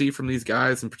what you see from these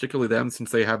guys, and particularly them,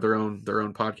 since they have their own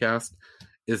podcast,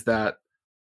 is that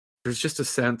there's just a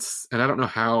sense, and I don't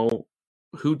know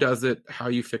who does it, how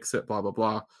you fix it, blah blah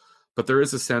blah, but there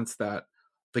is a sense that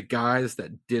the guys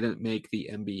that didn't make the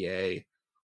NBA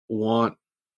want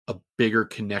a bigger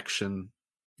connection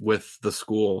with the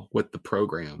school, with the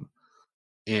program.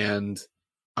 And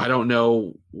I don't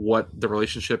know what the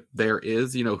relationship there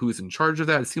is, who's in charge of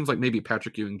that. It seems like maybe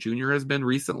Patrick Ewing Jr. has been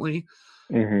recently.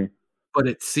 Mm-hmm. But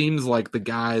it seems like the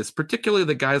guys, particularly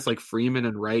the guys like Freeman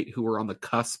and Wright, who are on the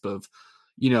cusp of,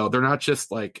 they're not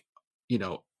just like,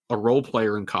 a role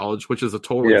player in college, which is a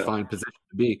totally fine position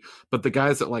to be. But the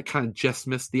guys that like kind of just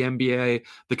missed the NBA,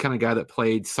 the kind of guy that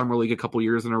played summer league a couple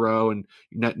years in a row and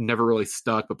never really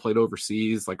stuck, but played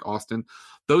overseas, like Austin,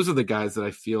 those are the guys that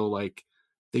I feel like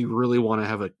they really want to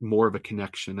have more of a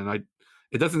connection. And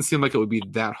it doesn't seem like it would be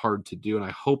that hard to do. And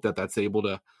I hope that that's able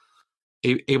to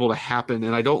happen.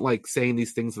 And I don't like saying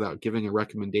these things without giving a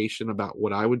recommendation about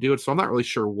what I would do. So I'm not really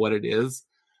sure what it is,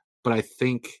 but I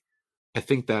think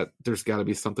that there's got to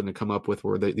be something to come up with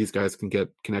where these guys can get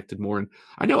connected more. And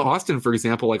I know Austin, for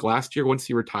example, like last year, once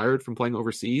he retired from playing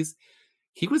overseas,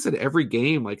 he was at every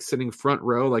game, like sitting front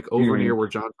row, like over near where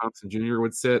John Thompson Jr.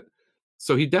 would sit.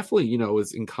 So he definitely,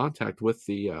 is in contact with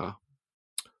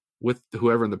with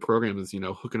whoever in the program is,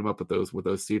 hooking him up with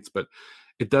those seats. But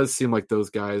it does seem like those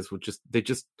guys would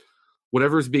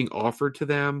whatever's being offered to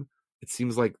them, it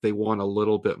seems like they want a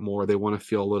little bit more. They want to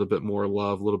feel a little bit more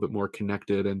love, a little bit more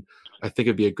connected. And I think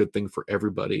it'd be a good thing for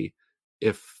everybody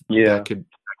if that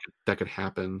could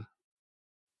happen.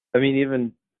 I mean,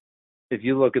 even if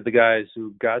you look at the guys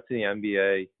who got to the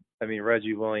NBA, I mean,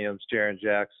 Reggie Williams, Jaren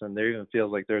Jackson, there even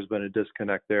feels like there's been a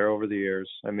disconnect there over the years.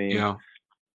 I mean,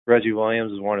 Reggie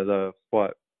Williams is one of the,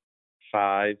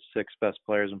 5, 6 best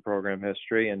players in program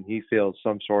history, and he feels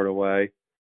some sort of way.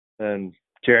 And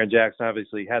Jaren Jackson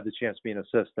obviously had the chance to be an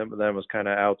assistant, but then was kind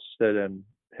of ousted and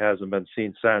hasn't been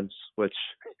seen since, which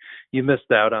you missed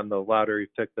out on the lottery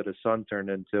pick that his son turned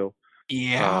into.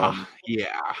 Yeah.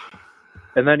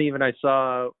 And then even I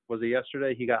saw, was it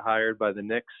yesterday, he got hired by the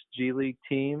Knicks G League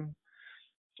team.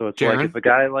 So it's like if a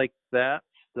guy like that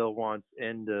still wants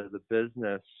into the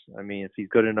business, I mean, if he's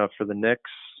good enough for the Knicks,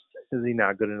 is he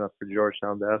not good enough for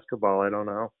Georgetown basketball? I don't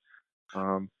know.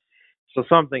 So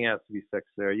something has to be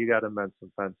fixed there. You got to mend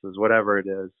some fences, whatever it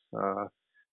is.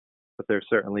 But there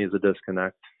certainly is a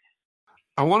disconnect.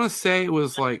 I want to say it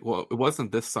was like, well, it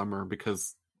wasn't this summer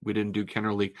because we didn't do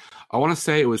Kenner League. I want to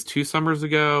say it was 2 summers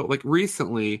ago, like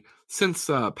recently, since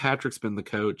Patrick's been the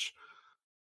coach.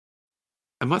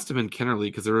 It must have been Kenner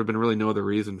League because there would have been really no other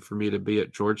reason for me to be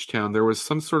at Georgetown. There was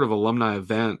some sort of alumni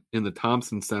event in the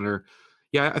Thompson Center.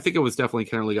 Yeah, I think it was definitely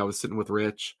Kenner League. I was sitting with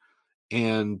Rich,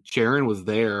 and Jaren was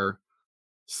there.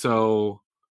 So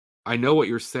I know what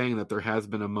you're saying, that there has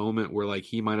been a moment where like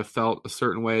he might have felt a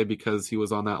certain way because he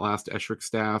was on that last Esherick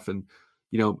staff. And,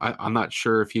 I'm not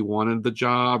sure if he wanted the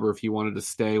job or if he wanted to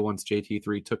stay once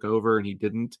JT3 took over, and he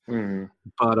didn't. Mm-hmm.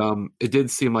 But it did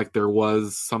seem like there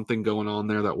was something going on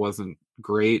there that wasn't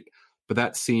great. But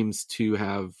that seems to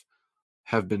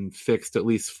have been fixed, at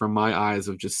least from my eyes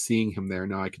of just seeing him there.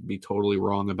 Now I could be totally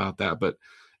wrong about that, but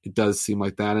it does seem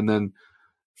like that. And then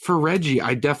for Reggie,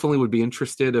 I definitely would be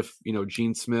interested if,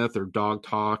 Gene Smith or Dog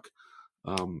Talk.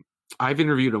 I've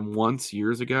interviewed him once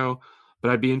years ago,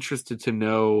 but I'd be interested to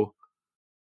know,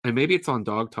 and maybe it's on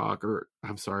Dog Talk, or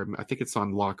I'm sorry, I think it's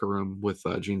on Locker Room with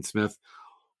Gene Smith,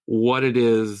 what it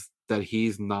is that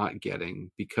he's not getting,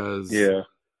 because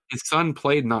his son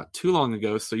played not too long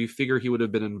ago. So you figure he would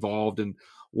have been involved in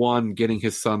getting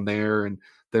his son there. And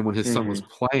then when his son was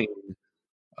playing,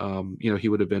 he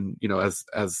would have been,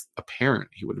 as a parent,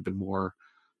 he would have been more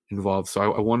involved.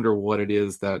 So I wonder what it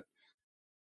is that,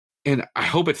 and I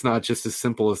hope it's not just as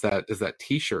simple as that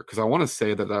T-shirt, because I want to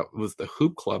say that was the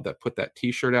Hoop Club that put that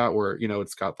T-shirt out where,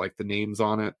 it's got like the names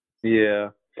on it. Yeah.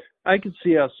 I could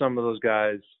see how some of those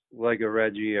guys, like a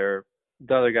Reggie or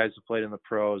the other guys who played in the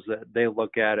pros, that they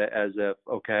look at it as if,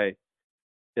 okay,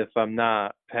 if I'm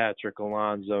not Patrick,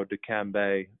 Alonzo,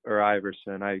 Dikembe, or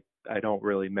Iverson, I don't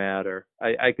really matter.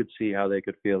 I could see how they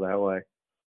could feel that way.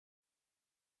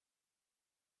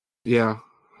 Yeah.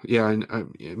 And I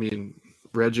mean,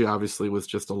 Reggie obviously was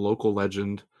just a local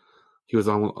legend. He was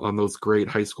on those great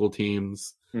high school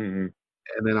teams. Mm-hmm.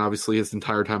 And then obviously his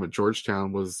entire time at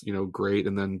Georgetown was, great.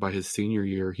 And then by his senior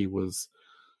year, he was,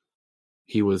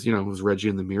 it was Reggie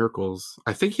and the Miracles.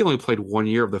 I think he only played 1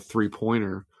 year of the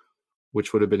 3-pointer,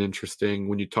 which would have been interesting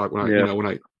when you talk,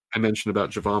 when I I mentioned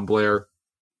about Javon Blair,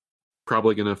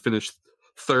 probably going to finish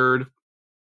third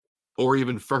or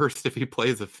even first if he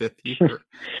plays a fifth year.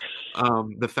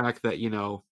 The fact that,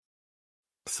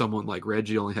 someone like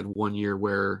Reggie only had 1 year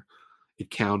where it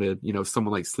counted,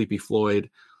 someone like Sleepy Floyd,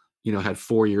 had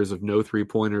 4 years of no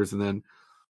 3-pointers. And then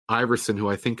Iverson, who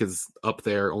I think is up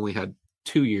there, only had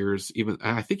 2 years. Even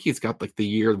I think he's got like the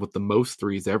year with the most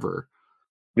threes ever.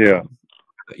 Yeah.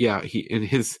 He in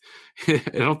his I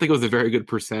don't think it was a very good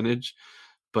percentage,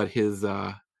 but his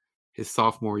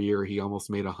sophomore year he almost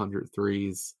made 100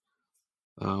 threes,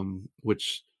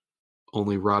 which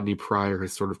only Rodney Pryor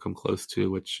has sort of come close to,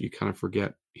 which you kind of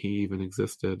forget he even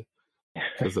existed,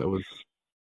 because that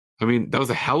was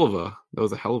a hell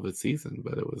of a season,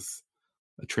 but it was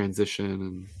a transition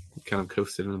and kind of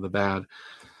coasted into the bad.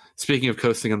 Speaking of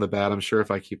coasting on the bad, I'm sure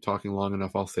if I keep talking long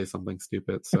enough, I'll say something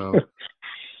stupid. So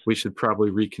we should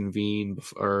probably reconvene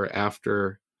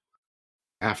after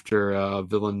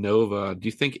Villanova. Do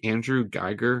you think Andrew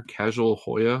Geiger, casual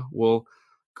Hoya, will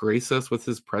grace us with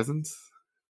his presence?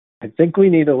 I think we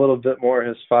need a little bit more of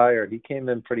his fire. He came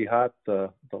in pretty hot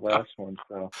the last one.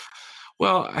 So.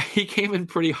 Well, he came in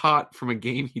pretty hot from a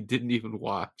game he didn't even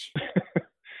watch.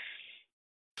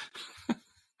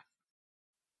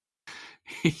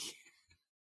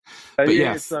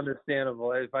 Yes. It's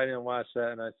understandable. If I didn't watch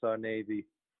that and I saw Navy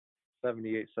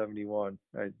 78-71,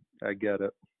 I get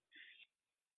it.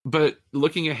 But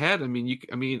looking ahead, I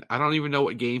don't even know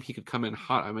what game he could come in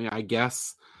hot. I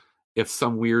guess if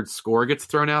some weird score gets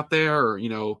thrown out there, or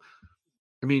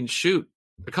shoot,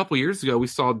 a couple years ago we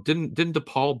saw didn't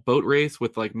DePaul boat race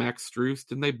with like Max Strus?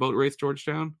 Didn't they boat race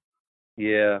Georgetown?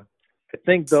 Yeah, I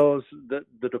think the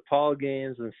DePaul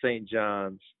games and St.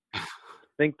 John's. I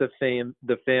think the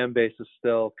fan base is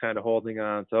still kind of holding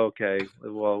on to, okay,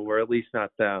 well, we're at least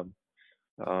not them,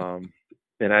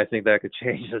 and I think that could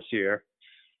change this year.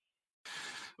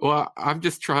 Well, I'm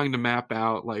just trying to map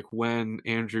out like when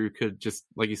Andrew could just,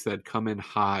 like you said, come in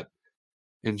hot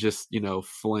and just,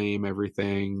 flame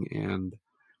everything. And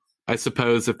I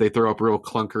suppose if they throw up a real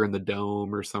clunker in the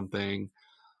dome or something,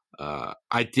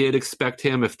 I did expect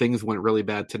him, if things went really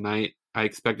bad tonight, I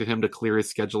expected him to clear his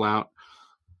schedule out.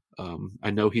 I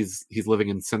know he's living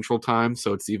in Central Time,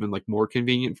 so it's even like more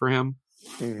convenient for him.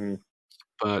 Mm-hmm.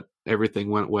 But everything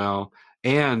went well.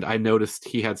 And I noticed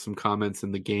he had some comments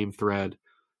in the game thread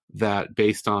that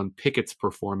based on Pickett's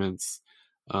performance,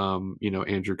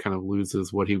 Andrew kind of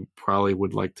loses what he probably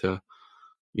would like to,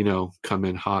 come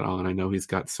in hot on. I know he's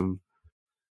got some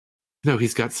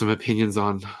opinions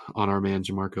on our man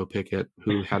Jamarco Pickett,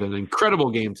 who had an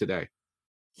incredible game today.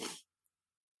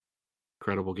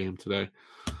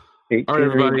 All right,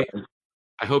 everybody.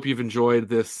 I hope you've enjoyed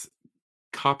this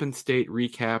Coppin State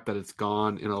recap, that it's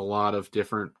gone in a lot of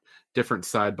different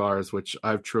sidebars, which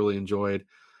I've truly enjoyed.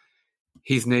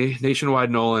 He's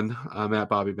Nationwide Nolan. I'm at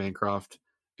Bobby Bancroft,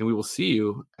 and we will see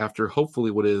you after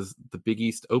hopefully what is the Big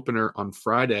East opener on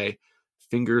Friday.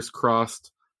 Fingers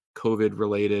crossed, COVID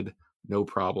related, no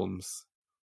problems.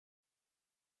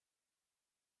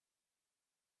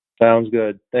 Sounds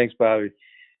good. Thanks, Bobby.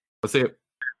 Let's see it.